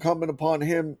also incumbent upon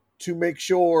him to make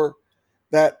sure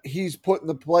that he's putting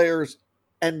the players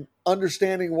and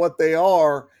understanding what they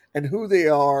are and who they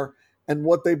are and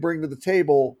what they bring to the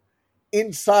table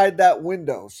inside that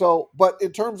window. So, but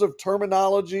in terms of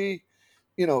terminology,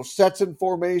 sets and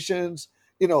formations,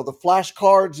 the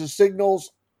flashcards and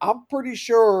signals, I'm pretty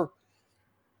sure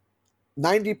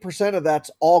 90% of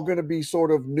that's all going to be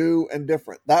sort of new and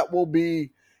different. That will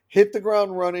be hit the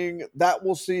ground running. That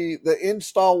will see the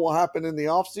install will happen in the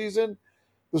off season.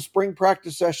 The spring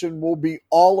practice session will be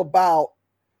all about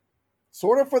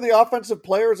sort of for the offensive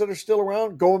players that are still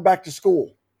around going back to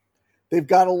school. They've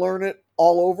got to learn it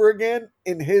all over again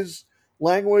in his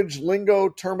language, lingo,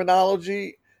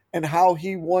 terminology, and how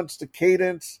he wants the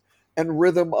cadence and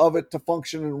rhythm of it to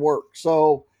function and work.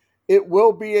 So it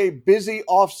will be a busy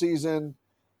offseason.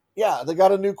 Yeah, they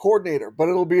got a new coordinator, but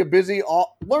it'll be a busy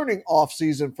learning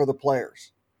offseason for the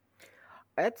players.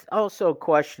 That's also a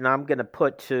question I'm going to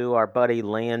put to our buddy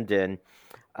Landon.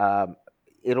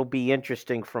 It'll be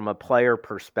interesting from a player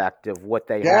perspective what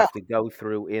they have to go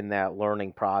through in that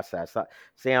learning process.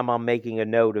 Sam, I'm making a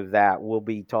note of that. We'll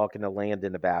be talking to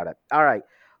Landon about it. All right,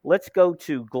 let's go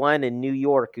to Glenn in New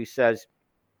York, who says,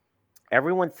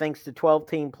 everyone thinks the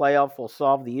 12-team playoff will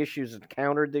solve the issues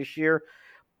encountered this year,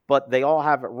 but they all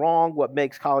have it wrong. What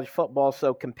makes college football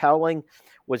so compelling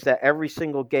was that every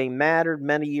single game mattered.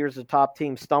 Many years the top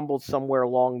team stumbled somewhere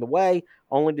along the way,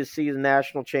 only to see the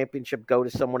national championship go to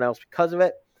someone else because of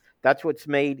it. That's what's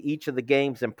made each of the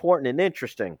games important and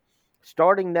interesting.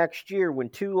 Starting next year, when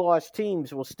 2 lost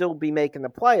teams will still be making the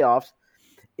playoffs,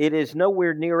 it is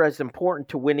nowhere near as important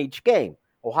to win each game.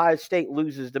 Ohio State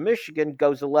loses to Michigan,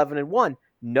 goes 11-1.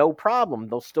 No problem.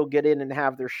 They'll still get in and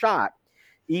have their shot.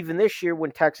 Even this year,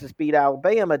 when Texas beat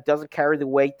Alabama, it doesn't carry the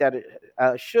weight that it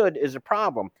should is a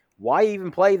problem. Why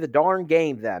even play the darn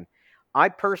game then? I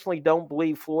personally don't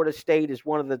believe Florida State is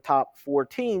one of the top 4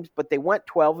 teams, but they went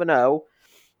 12-0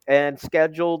 and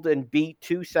scheduled and beat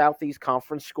 2 Southeast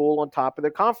Conference schools on top of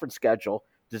their conference schedule.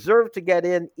 Deserved to get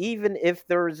in, even if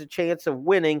there is a chance of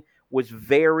winning, was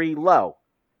very low.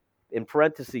 In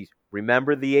parentheses,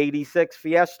 remember the 86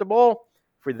 Fiesta Bowl?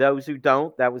 For those who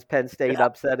don't, that was Penn State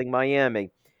upsetting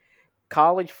Miami.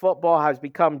 College football has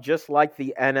become just like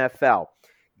the NFL.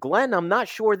 Glenn, I'm not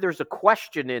sure there's a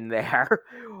question in there,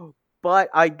 but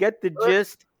I get the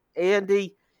gist.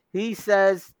 Andy, he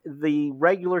says the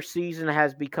regular season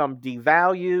has become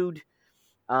devalued.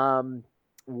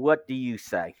 What do you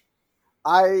say?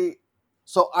 I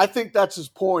think that's his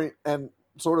point, and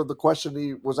sort of the question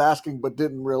he was asking but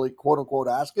didn't really quote unquote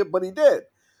ask it, but he did,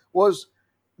 was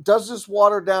does this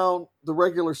water down the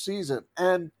regular season?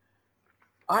 And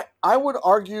I would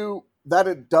argue that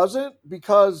it doesn't,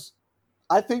 because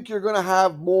I think you're going to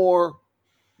have more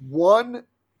 1,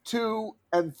 2,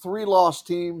 and 3 loss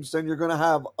teams than you're going to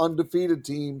have undefeated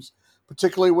teams,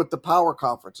 particularly with the power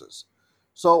conferences.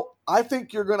 So I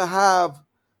think you're going to have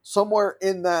somewhere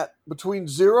in that between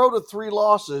 0 to 3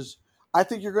 losses. I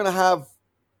think you're going to have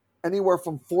anywhere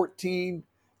from 14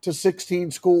 to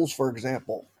 16 schools, for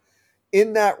example,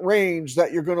 in that range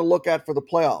that you're going to look at for the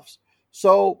playoffs.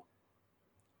 So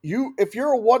if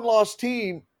you're a 1-loss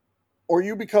team or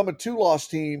you become a 2-loss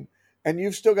team and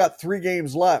you've still got 3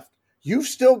 games left, you've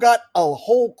still got a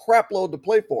whole crap load to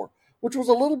play for, which was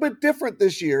a little bit different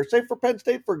this year. Say for Penn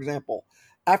State, for example,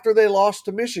 after they lost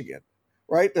to Michigan,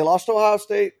 right? They lost to Ohio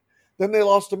State, then they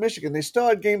lost to Michigan. They still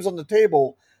had games on the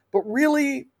table, but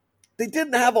really they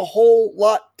didn't have a whole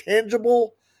lot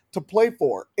tangible to play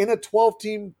for. In a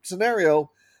 12-team scenario,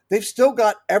 they've still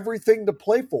got everything to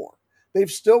play for. They've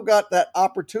still got that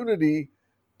opportunity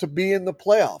to be in the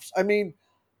playoffs. I mean,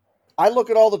 I look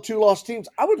at all the 2-loss teams.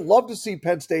 I would love to see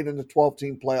Penn State in the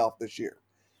 12-team playoff this year,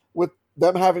 with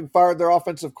them having fired their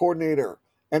offensive coordinator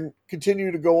and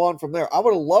continue to go on from there. I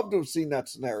would have loved to have seen that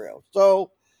scenario.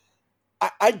 So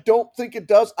I don't think it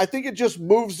does. I think it just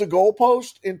moves the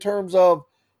goalpost in terms of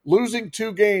losing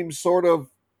 2 games sort of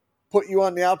put you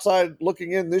on the outside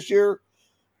looking in. This year,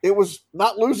 it was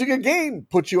not losing a game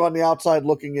put you on the outside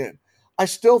looking in. I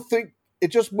still think it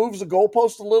just moves the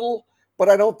goalpost a little, but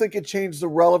I don't think it changed the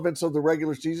relevance of the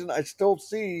regular season. I still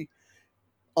see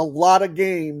a lot of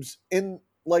games in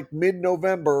like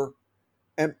mid-November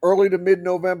and early to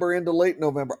mid-November into late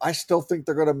November. I still think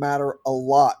they're going to matter a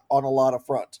lot on a lot of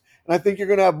fronts. And I think you're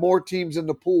going to have more teams in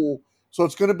the pool, so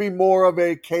it's going to be more of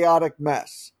a chaotic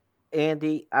mess.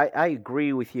 Andy, I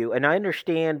agree with you, and I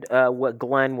understand what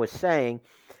Glenn was saying.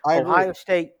 I agree. Ohio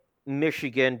State,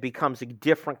 Michigan becomes a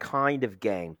different kind of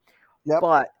game. Yep.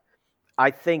 But I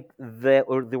think that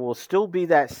there will still be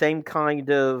that same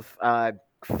kind of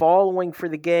following for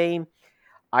the game.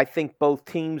 I think both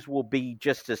teams will be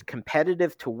just as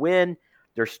competitive to win.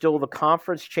 There's still the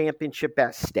conference championship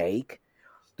at stake.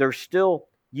 There's still,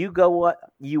 you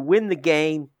win the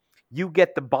game, you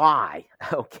get the bye,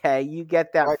 okay? You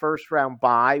get that first round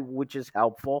bye, which is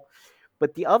helpful.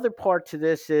 But the other part to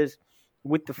this is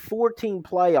with the 4-team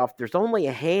playoff, there's only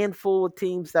a handful of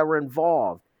teams that were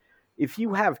involved. If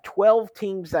you have 12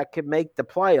 teams that could make the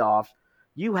playoffs,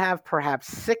 you have perhaps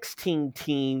 16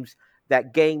 teams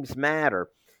that games matter.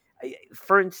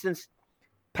 For instance,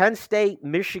 Penn State,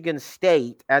 Michigan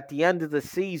State at the end of the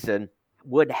season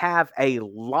would have a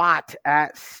lot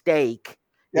at stake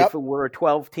if it were a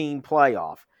 12-team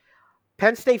playoff.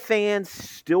 Penn State fans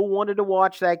still wanted to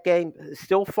watch that game,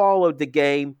 still followed the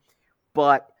game,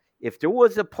 but if there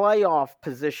was a playoff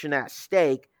position at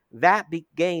stake, that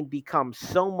game becomes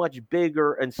so much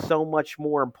bigger and so much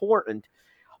more important.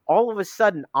 All of a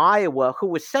sudden, Iowa,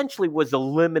 who essentially was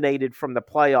eliminated from the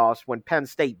playoffs when Penn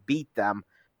State beat them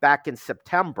back in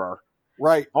September,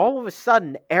 all of a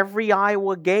sudden, every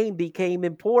Iowa game became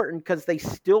important because they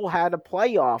still had a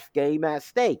playoff game at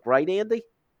stake. Right, Andy?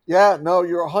 Yeah, no,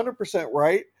 you're 100%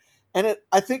 right. And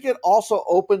I think it also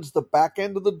opens the back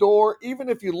end of the door. Even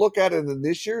if you look at it in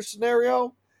this year's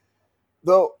scenario,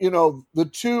 though, the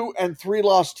 2 and 3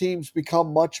 loss teams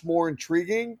become much more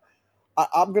intriguing.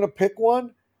 I'm going to pick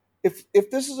one.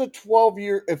 If this is a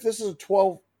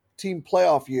 12-team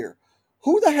playoff year,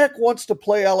 who the heck wants to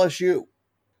play LSU?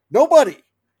 Nobody.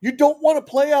 You don't want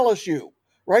to play LSU,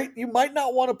 right? You might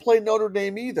not want to play Notre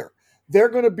Dame either. They're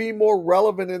going to be more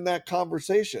relevant in that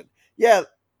conversation. Yeah,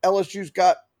 LSU's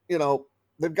got,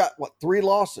 they've got 3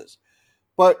 losses.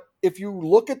 But if you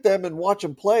look at them and watch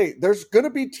them play, there's going to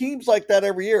be teams like that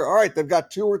every year. All right, they've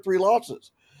got 2 or 3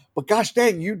 losses. But gosh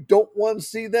dang, you don't want to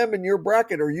see them in your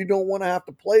bracket, or you don't want to have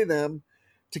to play them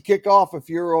to kick off if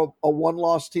you're a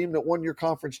one-loss team that won your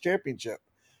conference championship.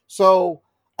 So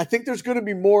I think there's going to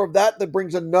be more of that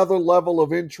brings another level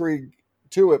of intrigue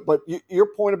to it. But your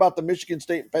point about the Michigan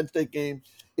State and Penn State game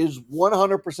is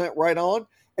 100% right on,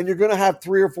 and you're going to have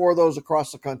 3 or 4 of those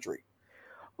across the country.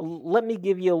 Let me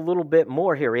give you a little bit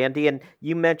more here, Andy. And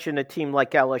you mentioned a team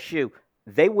like LSU.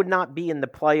 They would not be in the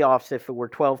playoffs if it were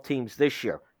 12 teams this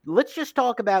year. Let's just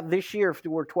talk about this year if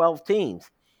there were 12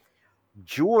 teams.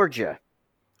 Georgia,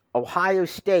 Ohio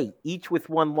State, each with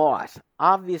 1 loss.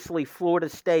 Obviously, Florida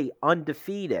State,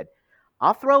 undefeated.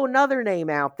 I'll throw another name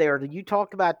out there. You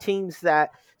talk about teams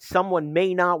that someone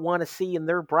may not want to see in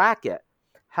their bracket.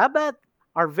 How about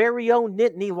our very own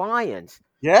Nittany Lions?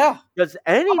 Yeah. Does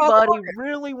anybody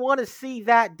really want to see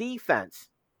that defense?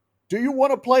 Do you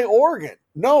want to play Oregon?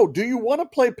 No. Do you want to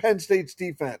play Penn State's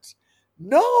defense?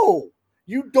 No.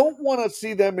 You don't want to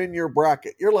see them in your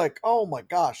bracket. You're like, oh my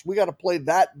gosh, we got to play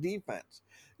that defense.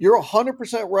 You're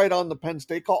 100% right on the Penn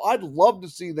State call. I'd love to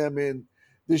see them in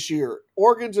this year.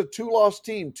 Oregon's a 2-loss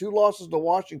team, 2 losses to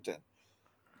Washington.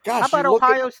 Gosh, how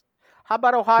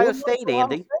about Ohio State,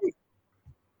 Andy?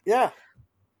 Yeah.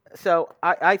 So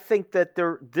I think that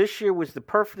this year was the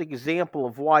perfect example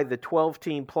of why the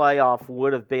 12-team playoff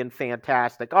would have been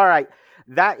fantastic. All right,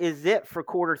 that is it for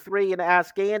quarter 3. And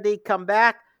Ask Andy, come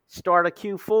back, start a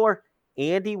Q4.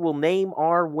 Andy will name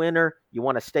our winner. You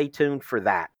want to stay tuned for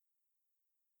that.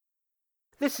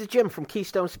 This is Jim from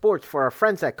Keystone Sports for our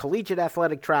friends at Collegiate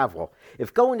Athletic Travel.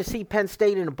 If going to see Penn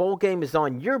State in a bowl game is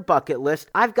on your bucket list,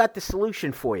 I've got the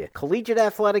solution for you. Collegiate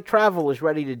Athletic Travel is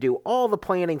ready to do all the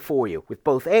planning for you. With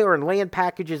both air and land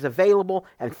packages available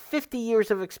and 50 years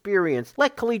of experience,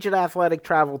 let Collegiate Athletic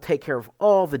Travel take care of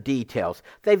all the details.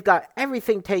 They've got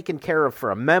everything taken care of for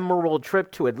a memorable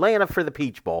trip to Atlanta for the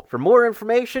Peach Bowl. For more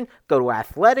information, go to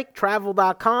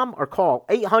athletictravel.com or call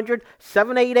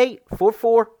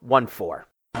 800-788-4414.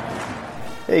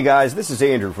 Hey guys, this is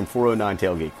Andrew from 409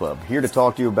 Tailgate Club, here to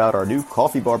talk to you about our new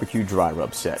Coffee Barbecue Dry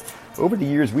Rub set. Over the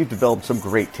years, we've developed some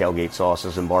great tailgate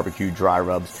sauces and barbecue dry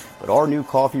rubs, but our new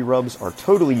coffee rubs are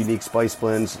totally unique spice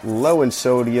blends, low in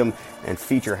sodium, and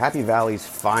feature Happy Valley's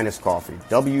finest coffee,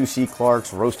 W.C.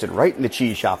 Clark's, roasted right in the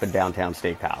cheese shop in downtown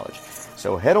State College.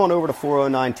 So head on over to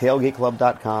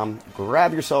 409tailgateclub.com,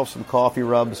 grab yourself some coffee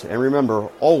rubs, and remember,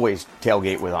 always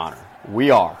tailgate with honor. We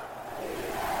are.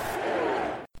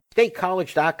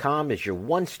 StateCollege.com is your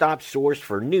one-stop source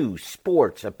for news,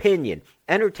 sports, opinion,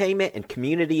 entertainment, and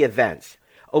community events.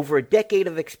 Over a decade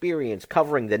of experience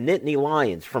covering the Nittany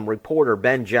Lions from reporter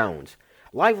Ben Jones.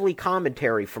 Lively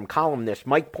commentary from columnist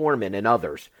Mike Poorman and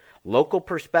others. Local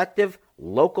perspective,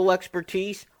 local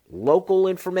expertise, local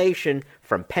information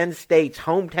from Penn State's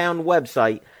hometown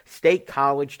website,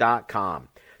 StateCollege.com.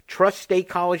 Trust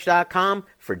StateCollege.com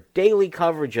for daily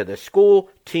coverage of the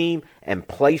school, team, and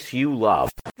place you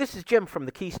love. This is Jim from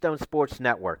the Keystone Sports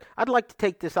Network. I'd like to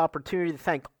take this opportunity to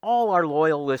thank all our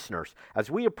loyal listeners.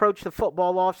 As we approach the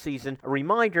football offseason, a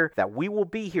reminder that we will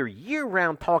be here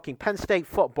year-round talking Penn State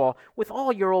football with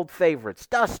all your old favorites,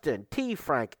 Dustin, T.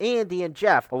 Frank, Andy, and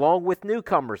Jeff, along with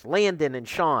newcomers, Landon and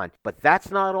Sean. But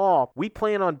that's not all. We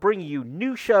plan on bringing you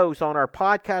new shows on our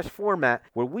podcast format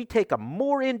where we take a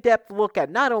more in-depth look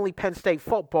at not only Penn State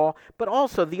football, but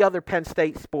also the other Penn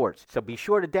State sports. So be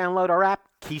sure to download our app,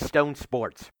 Keystone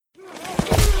Sports.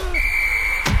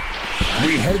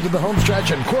 We head to the home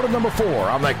stretch in quarter number 4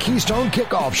 on the Keystone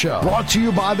Kickoff Show. Brought to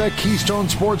you by the Keystone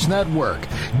Sports Network.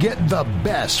 Get the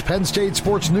best Penn State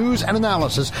sports news and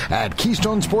analysis at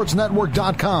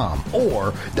KeystoneSportsNetwork.com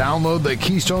or download the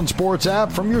Keystone Sports app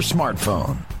from your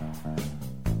smartphone.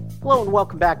 Hello and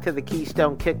welcome back to the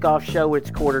Keystone Kickoff Show. It's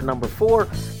quarter number 4.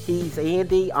 He's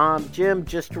Andy. I'm Jim.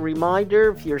 Just a reminder,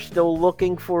 if you're still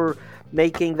looking for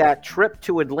making that trip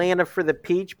to Atlanta for the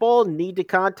Peach Bowl, need to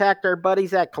contact our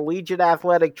buddies at Collegiate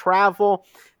Athletic Travel.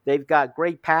 They've got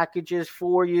great packages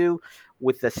for you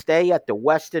with a stay at the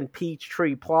Westin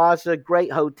Peachtree Plaza.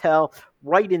 Great hotel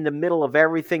right in the middle of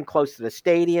everything, close to the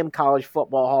stadium, College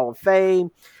Football Hall of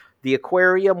Fame, the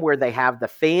aquarium where they have the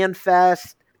Fan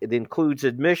Fest. It includes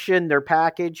admission, their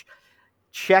package.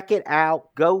 Check it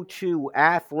out. Go to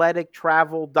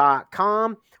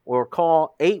athletictravel.com or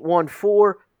call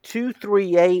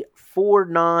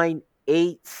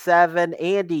 814-238-4987.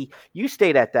 Andy, you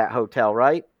stayed at that hotel,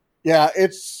 right? Yeah,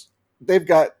 that's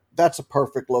a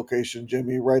perfect location,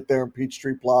 Jimmy, right there in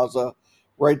Peachtree Plaza,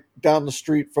 right down the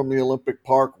street from the Olympic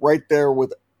Park, right there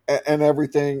and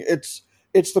everything. It's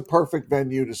the perfect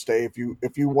venue to stay.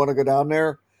 If you want to go down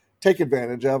there, take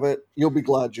advantage of it. You'll be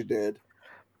glad you did.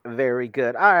 Very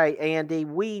good. All right, Andy,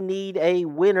 we need a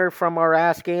winner from our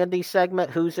Ask Andy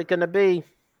segment. Who's it going to be?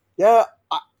 Yeah,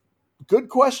 good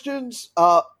questions.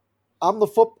 I'm a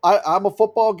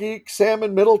football geek. Sam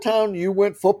in Middletown, you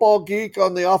went football geek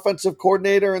on the offensive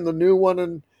coordinator and the new one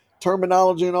and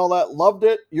terminology and all that. Loved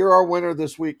it. You're our winner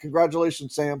this week.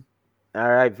 Congratulations, Sam.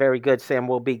 All right, very good, Sam.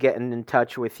 We'll be getting in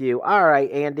touch with you. All right,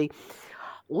 Andy.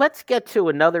 Let's get to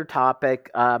another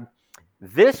topic.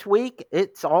 This week,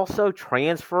 it's also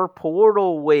Transfer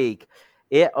Portal Week.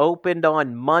 It opened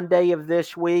on Monday of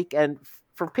this week, and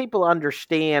for people to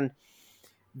understand,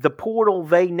 the portal,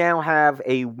 they now have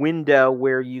a window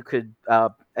where you could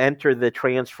enter the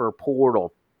transfer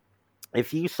portal.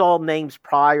 If you saw names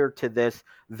prior to this,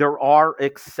 there are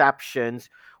exceptions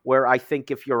where I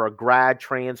think if you're a grad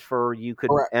transfer, you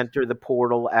could enter the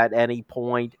portal at any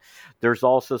point. There's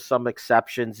also some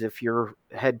exceptions if your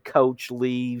head coach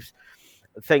leaves,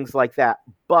 things like that.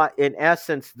 But in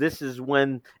essence, this is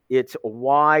when it's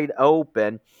wide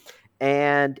open.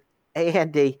 And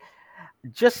Andy,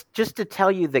 just to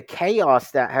tell you the chaos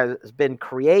that has been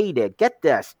created, get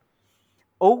this.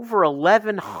 Over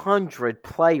 1,100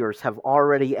 players have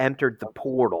already entered the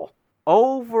portal.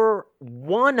 Over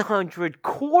 100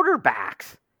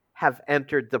 quarterbacks have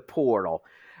entered the portal.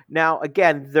 Now,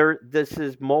 again, this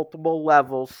is multiple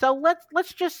levels. So let's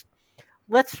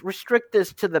restrict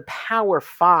this to the Power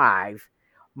 5.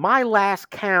 My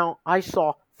last count, I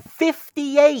saw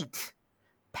 58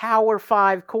 Power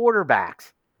 5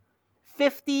 quarterbacks.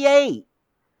 58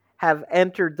 have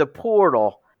entered the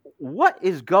portal. What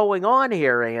is going on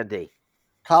here, Andy?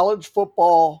 College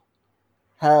football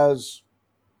has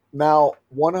now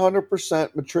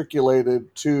 100%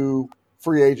 matriculated to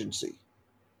free agency.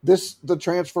 The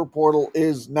transfer portal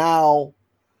is now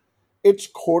it's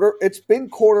been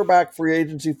quarterback free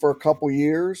agency for a couple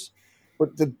years,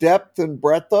 but the depth and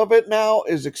breadth of it now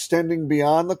is extending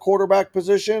beyond the quarterback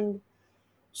position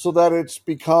so that it's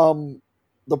become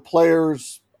the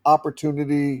players'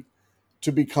 opportunity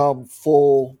to become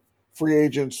full free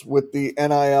agents with the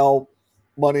NIL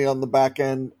money on the back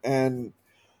end, and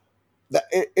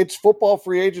it's football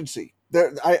free agency.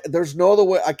 There's no other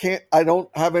way. I don't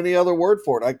have any other word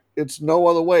for it. It's no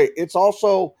other way. It's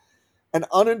also an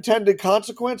unintended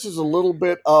consequence is a little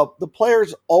bit of the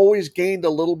players always gained a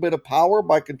little bit of power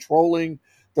by controlling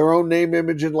their own name,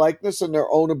 image, and likeness and their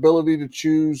own ability to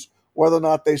choose whether or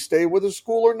not they stay with a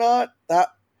school or not.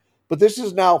 But this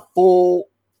is now full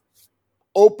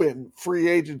open free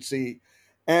agency,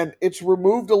 and it's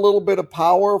removed a little bit of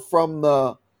power from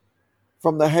the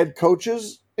head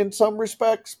coaches in some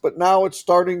respects, but now it's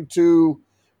starting to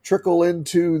trickle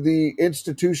into the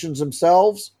institutions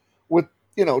themselves with,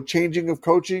 changing of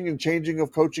coaching and changing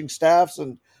of coaching staffs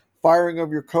and firing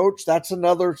of your coach. That's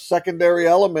another secondary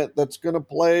element that's going to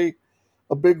play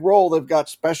a big role. They've got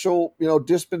special,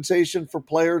 dispensation for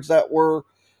players that were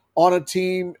on a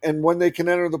team and when they can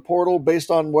enter the portal based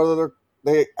on whether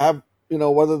they have,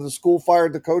 whether the school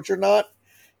fired the coach or not.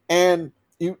 And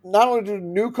you not only do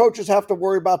new coaches have to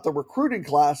worry about the recruiting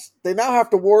class, they now have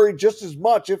to worry just as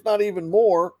much, if not even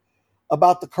more,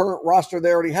 about the current roster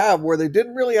they already have, where they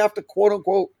didn't really have to quote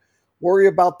unquote worry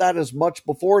about that as much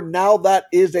before. Now that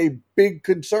is a big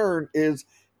concern, is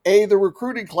A, the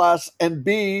recruiting class, and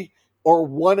B,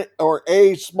 or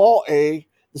A, small a,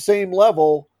 the same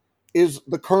level is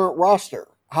the current roster.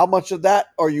 How much of that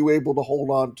are you able to hold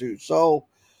on to? So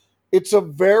it's a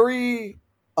very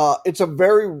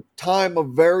time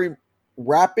of very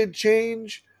rapid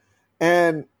change,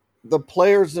 and the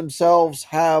players themselves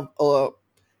have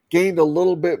gained a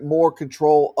little bit more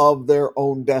control of their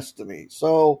own destiny.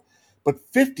 So, but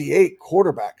 58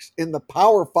 quarterbacks in the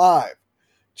Power Five,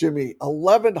 Jimmy,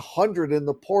 1,100 in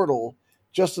the portal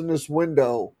just in this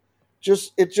window.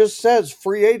 It just says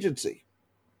free agency.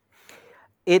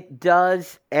 It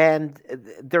does, and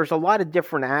there's a lot of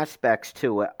different aspects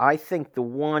to it. I think the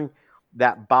one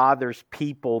that bothers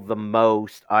people the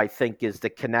most, I think, is the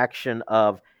connection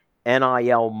of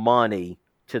NIL money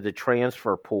to the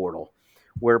transfer portal,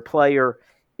 where player,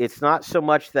 it's not so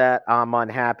much that I'm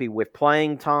unhappy with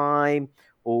playing time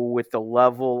or with the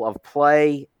level of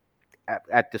play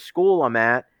at the school I'm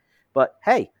at, but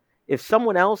hey, if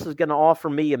someone else is going to offer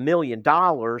me $1 million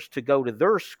to go to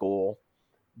their school,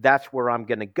 that's where I'm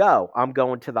going to go. I'm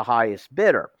going to the highest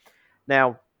bidder.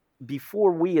 Now,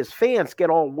 before we as fans get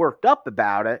all worked up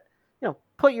about it,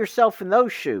 put yourself in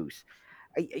those shoes.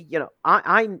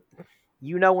 I'm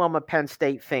a Penn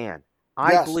State fan.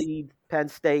 I Yes. bleed Penn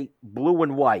State blue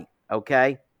and white,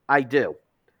 okay? I do.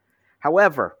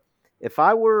 However, if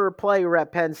I were a player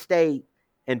at Penn State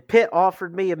and Pitt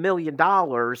offered me $1 million,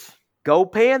 go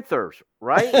Panthers,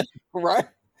 right? Right.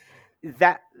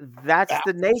 That's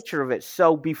the nature of it.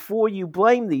 So before you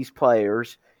blame these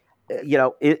players,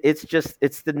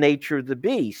 it's the nature of the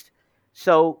beast.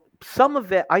 So some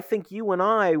of it, I think you and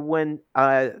I, when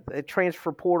the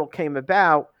transfer portal came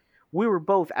about, we were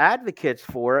both advocates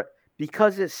for it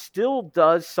because it still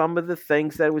does some of the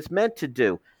things that it was meant to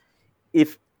do.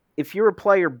 If you're a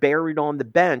player buried on the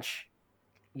bench,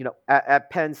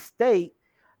 at Penn State,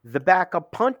 the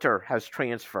backup punter has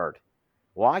transferred.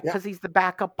 Why? Because he's the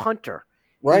backup punter.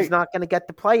 Right. He's not going to get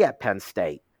to play at Penn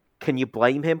State. Can you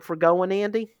blame him for going,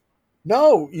 Andy?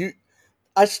 No,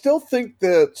 I still think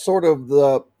that sort of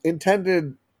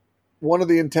one of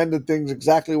the intended things,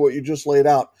 exactly what you just laid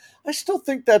out, I still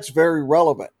think that's very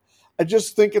relevant. I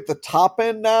just think at the top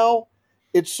end now,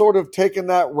 it's sort of taken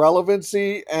that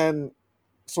relevancy and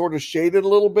sort of shaded a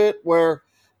little bit, where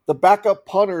the backup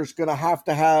punter is going to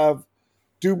have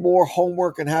do more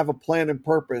homework and have a plan and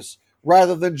purpose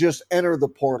rather than just enter the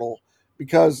portal,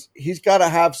 because he's got to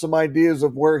have some ideas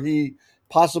of where he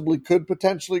possibly could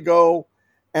potentially go,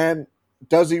 and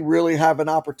does he really have an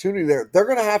opportunity there? They're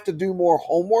going to have to do more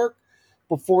homework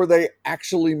before they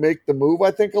actually make the move,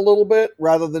 I think, a little bit,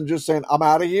 rather than just saying, I'm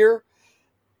out of here.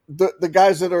 The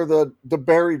guys that are the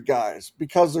buried guys,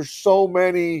 because there's so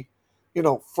many,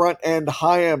 front end,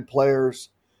 high end players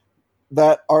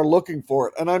that are looking for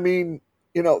it. And I mean,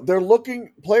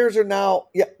 players are now,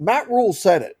 Matt Rule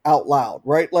said it out loud,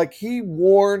 right? Like, he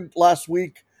warned last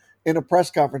week in a press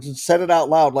conference and said it out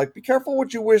loud, like, be careful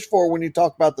what you wish for when you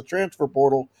talk about the transfer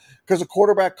portal, because a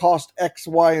quarterback cost X,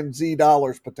 Y, and Z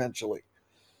dollars potentially.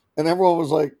 And everyone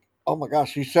was like, oh my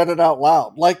gosh, he said it out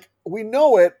loud. Like, we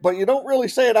know it, but you don't really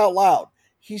say it out loud.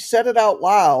 He said it out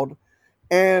loud,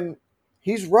 and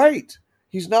he's right.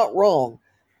 He's not wrong.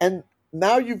 And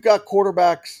now you've got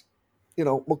quarterbacks,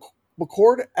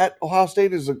 McCord at Ohio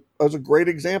State is a great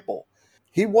example.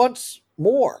 He wants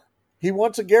more. He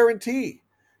wants a guarantee.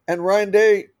 And Ryan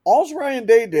Day, all Ryan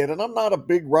Day did, and I'm not a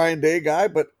big Ryan Day guy,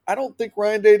 but I don't think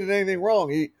Ryan Day did anything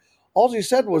wrong. All he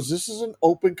said was, this is an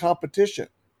open competition.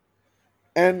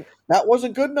 And that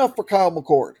wasn't good enough for Kyle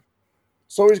McCord.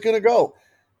 So he's going to go.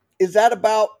 Is that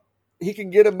about he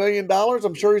can get $1 million?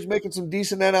 I'm sure he's making some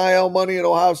decent NIL money at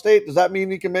Ohio State. Does that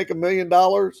mean he can make $1 million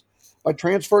by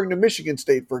transferring to Michigan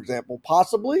State, for example?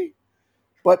 Possibly.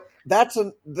 But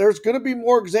there's going to be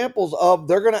more examples of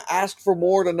they're going to ask for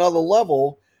more at another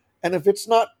level. And if it's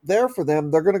not there for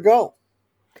them, they're going to go.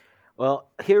 Well,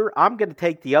 here I'm going to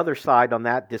take the other side on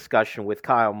that discussion with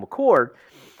Kyle McCord.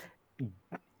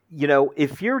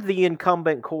 If you're the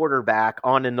incumbent quarterback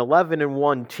on an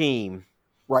 11-1 team,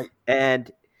 right,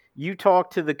 and you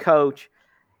talk to the coach,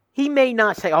 he may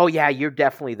not say, oh, yeah, you're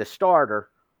definitely the starter,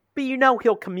 but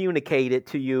he'll communicate it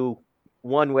to you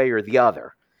one way or the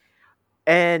other.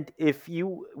 And if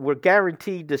you were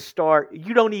guaranteed to start,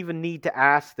 you don't even need to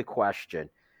ask the question.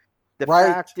 The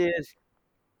fact is,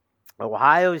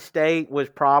 Ohio State was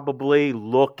probably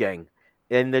looking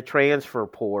in the transfer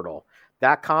portal.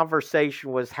 That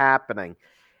conversation was happening.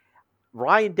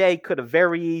 Ryan Day could have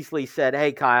very easily said,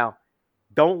 hey, Kyle,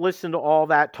 don't listen to all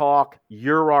that talk.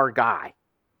 You're our guy.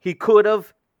 He could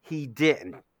have. He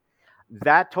didn't.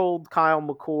 That told Kyle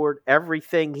McCord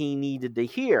everything he needed to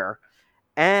hear.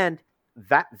 And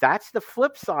that's the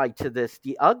flip side to this,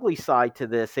 the ugly side to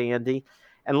this, Andy.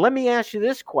 And let me ask you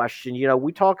this question.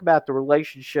 We talk about the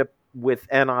relationship with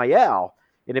NIL.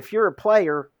 And if you're a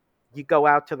player, you go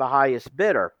out to the highest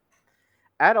bidder.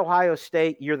 At Ohio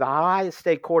State, you're the highest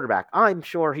state quarterback. I'm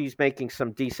sure he's making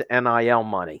some decent NIL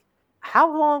money.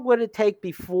 How long would it take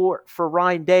for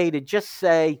Ryan Day to just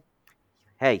say,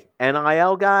 hey,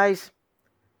 NIL guys,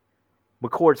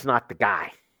 McCord's not the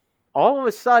guy? All of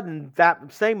a sudden,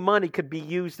 that same money could be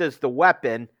used as the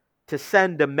weapon to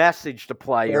send a message to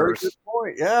players. Very good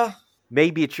point, yeah.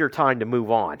 Maybe it's your time to move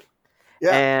on.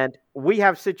 Yeah. And we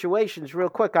have situations, real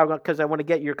quick, because I want to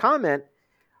get your comment.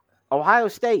 Ohio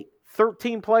State,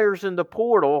 13 players in the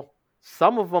portal,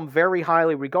 some of them very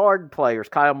highly regarded players.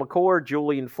 Kyle McCord,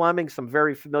 Julian Fleming, some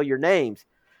very familiar names.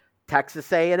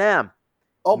 Texas A&M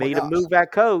made a move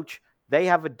at coach. They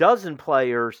have a dozen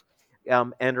players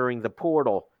entering the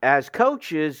portal. As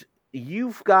coaches,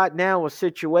 you've got now a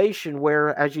situation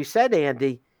where, as you said,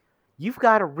 Andy, you've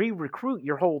got to re-recruit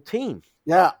your whole team.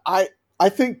 Yeah, I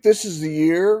think this is the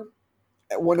year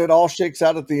when it all shakes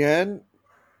out at the end.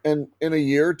 And in a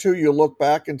year or two, you'll look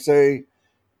back and say,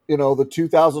 the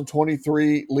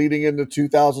 2023 leading into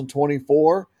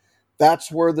 2024, that's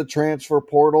where the transfer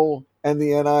portal and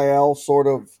the NIL sort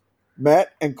of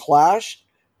met and clashed,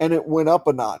 and it went up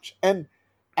a notch. And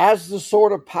as the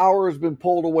sort of power has been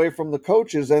pulled away from the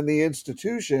coaches and the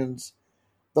institutions,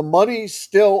 the money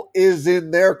still is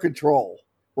in their control,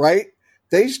 right?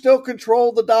 They still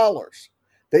control the dollars.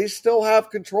 They still have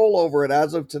control over it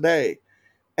as of today.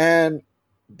 And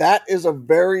that is a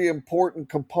very important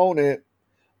component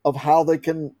of how they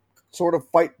can sort of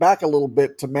fight back a little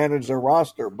bit to manage their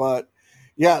roster. But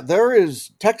yeah,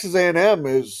 Texas A&M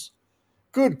is,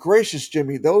 good gracious,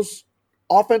 Jimmy, those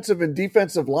offensive and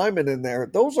defensive linemen in there,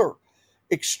 those are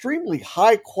extremely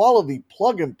high quality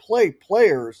plug and play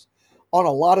players on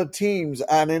a lot of teams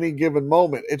at any given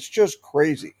moment. It's just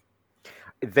crazy.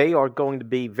 They are going to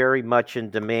be very much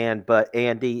in demand. But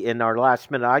Andy, in our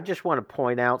last minute, I just want to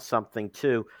point out something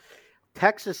too.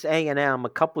 Texas A&M a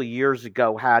couple of years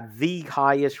ago had the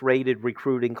highest rated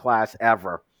recruiting class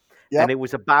ever. Yep. And it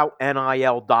was about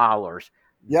NIL dollars.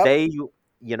 Yep. They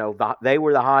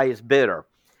were the highest bidder.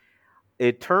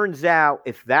 It turns out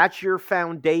if that's your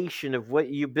foundation of what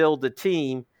you build a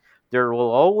team, there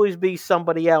will always be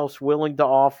somebody else willing to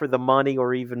offer the money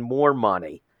or even more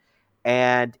money.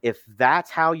 And if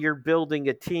that's how you're building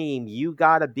a team, you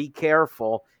got to be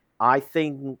careful. I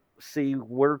think,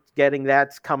 we're getting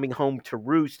that's coming home to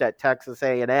roost at Texas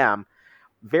A&M.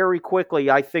 Very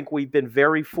quickly, I think we've been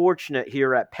very fortunate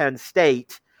here at Penn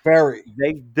State. Very.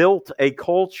 They've built a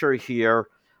culture here.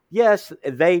 Yes,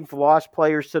 they've lost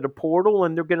players to the portal,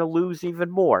 and they're going to lose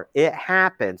even more. It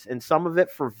happens, and some of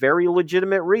it for very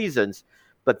legitimate reasons,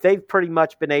 but they've pretty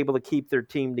much been able to keep their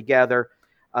team together.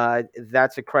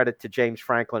 That's a credit to James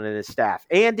Franklin and his staff.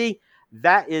 Andy,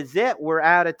 that is it. We're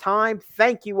out of time.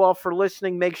 Thank you all for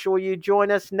listening. Make sure you join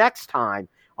us next time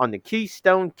on the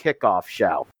Keystone Kickoff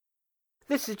Show.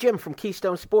 This is Jim from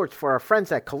Keystone Sports for our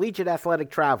friends at Collegiate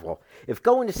Athletic Travel. If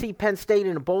going to see Penn State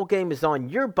in a bowl game is on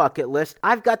your bucket list,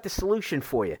 I've got the solution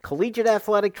for you. Collegiate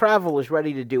Athletic Travel is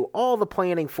ready to do all the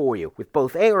planning for you. With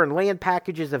both air and land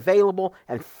packages available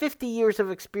and 50 years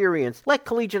of experience, let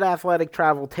Collegiate Athletic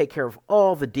Travel take care of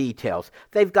all the details.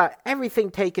 They've got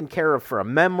everything taken care of for a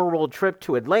memorable trip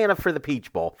to Atlanta for the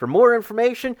Peach Bowl. For more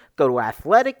information, go to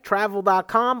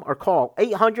athletictravel.com or call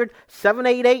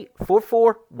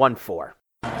 800-788-4414.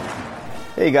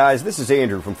 Hey guys, this is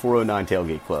Andrew from 409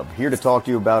 Tailgate Club, here to talk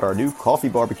to you about our new coffee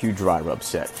barbecue dry rub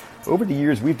set. Over the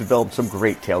years, we've developed some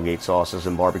great tailgate sauces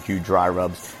and barbecue dry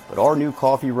rubs, but our new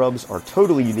coffee rubs are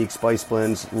totally unique spice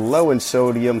blends, low in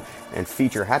sodium, and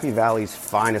feature Happy Valley's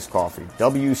finest coffee,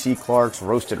 W.C. Clark's,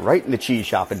 roasted right in the cheese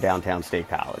shop in downtown State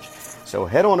College. So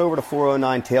head on over to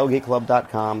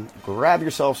 409tailgateclub.com, grab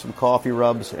yourself some coffee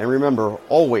rubs, and remember,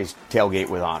 always tailgate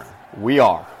with honor. We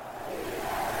are.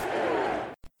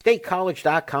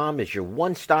 StateCollege.com is your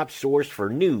one-stop source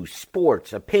for news,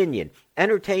 sports, opinion,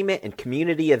 entertainment, and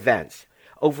community events.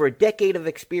 Over a decade of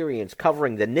experience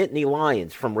covering the Nittany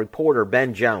Lions from reporter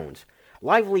Ben Jones.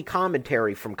 Lively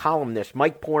commentary from columnist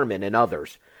Mike Poorman and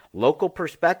others. Local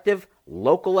perspective,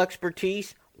 local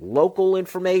expertise, local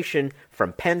information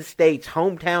from Penn State's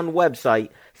hometown website,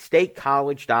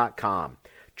 StateCollege.com.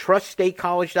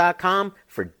 TrustStateCollege.com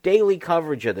for daily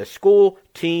coverage of the school,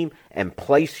 team, and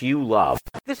place you love.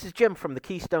 This is Jim from the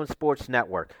Keystone Sports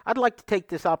Network. I'd like to take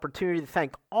this opportunity to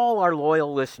thank all our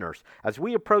loyal listeners. As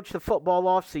we approach the football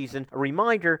offseason, a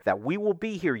reminder that we will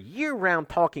be here year-round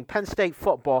talking Penn State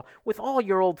football with all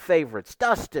your old favorites,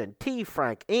 Dustin, T.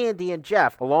 Frank, Andy, and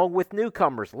Jeff, along with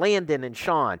newcomers, Landon and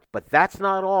Sean. But that's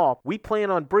not all. We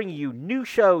plan on bringing you new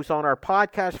shows on our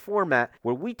podcast format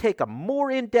where we take a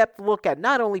more in-depth look at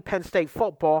not only Penn State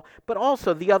football, but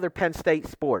also the other Penn State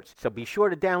sports. So be sure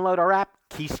to download our app,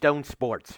 Keystone Sports.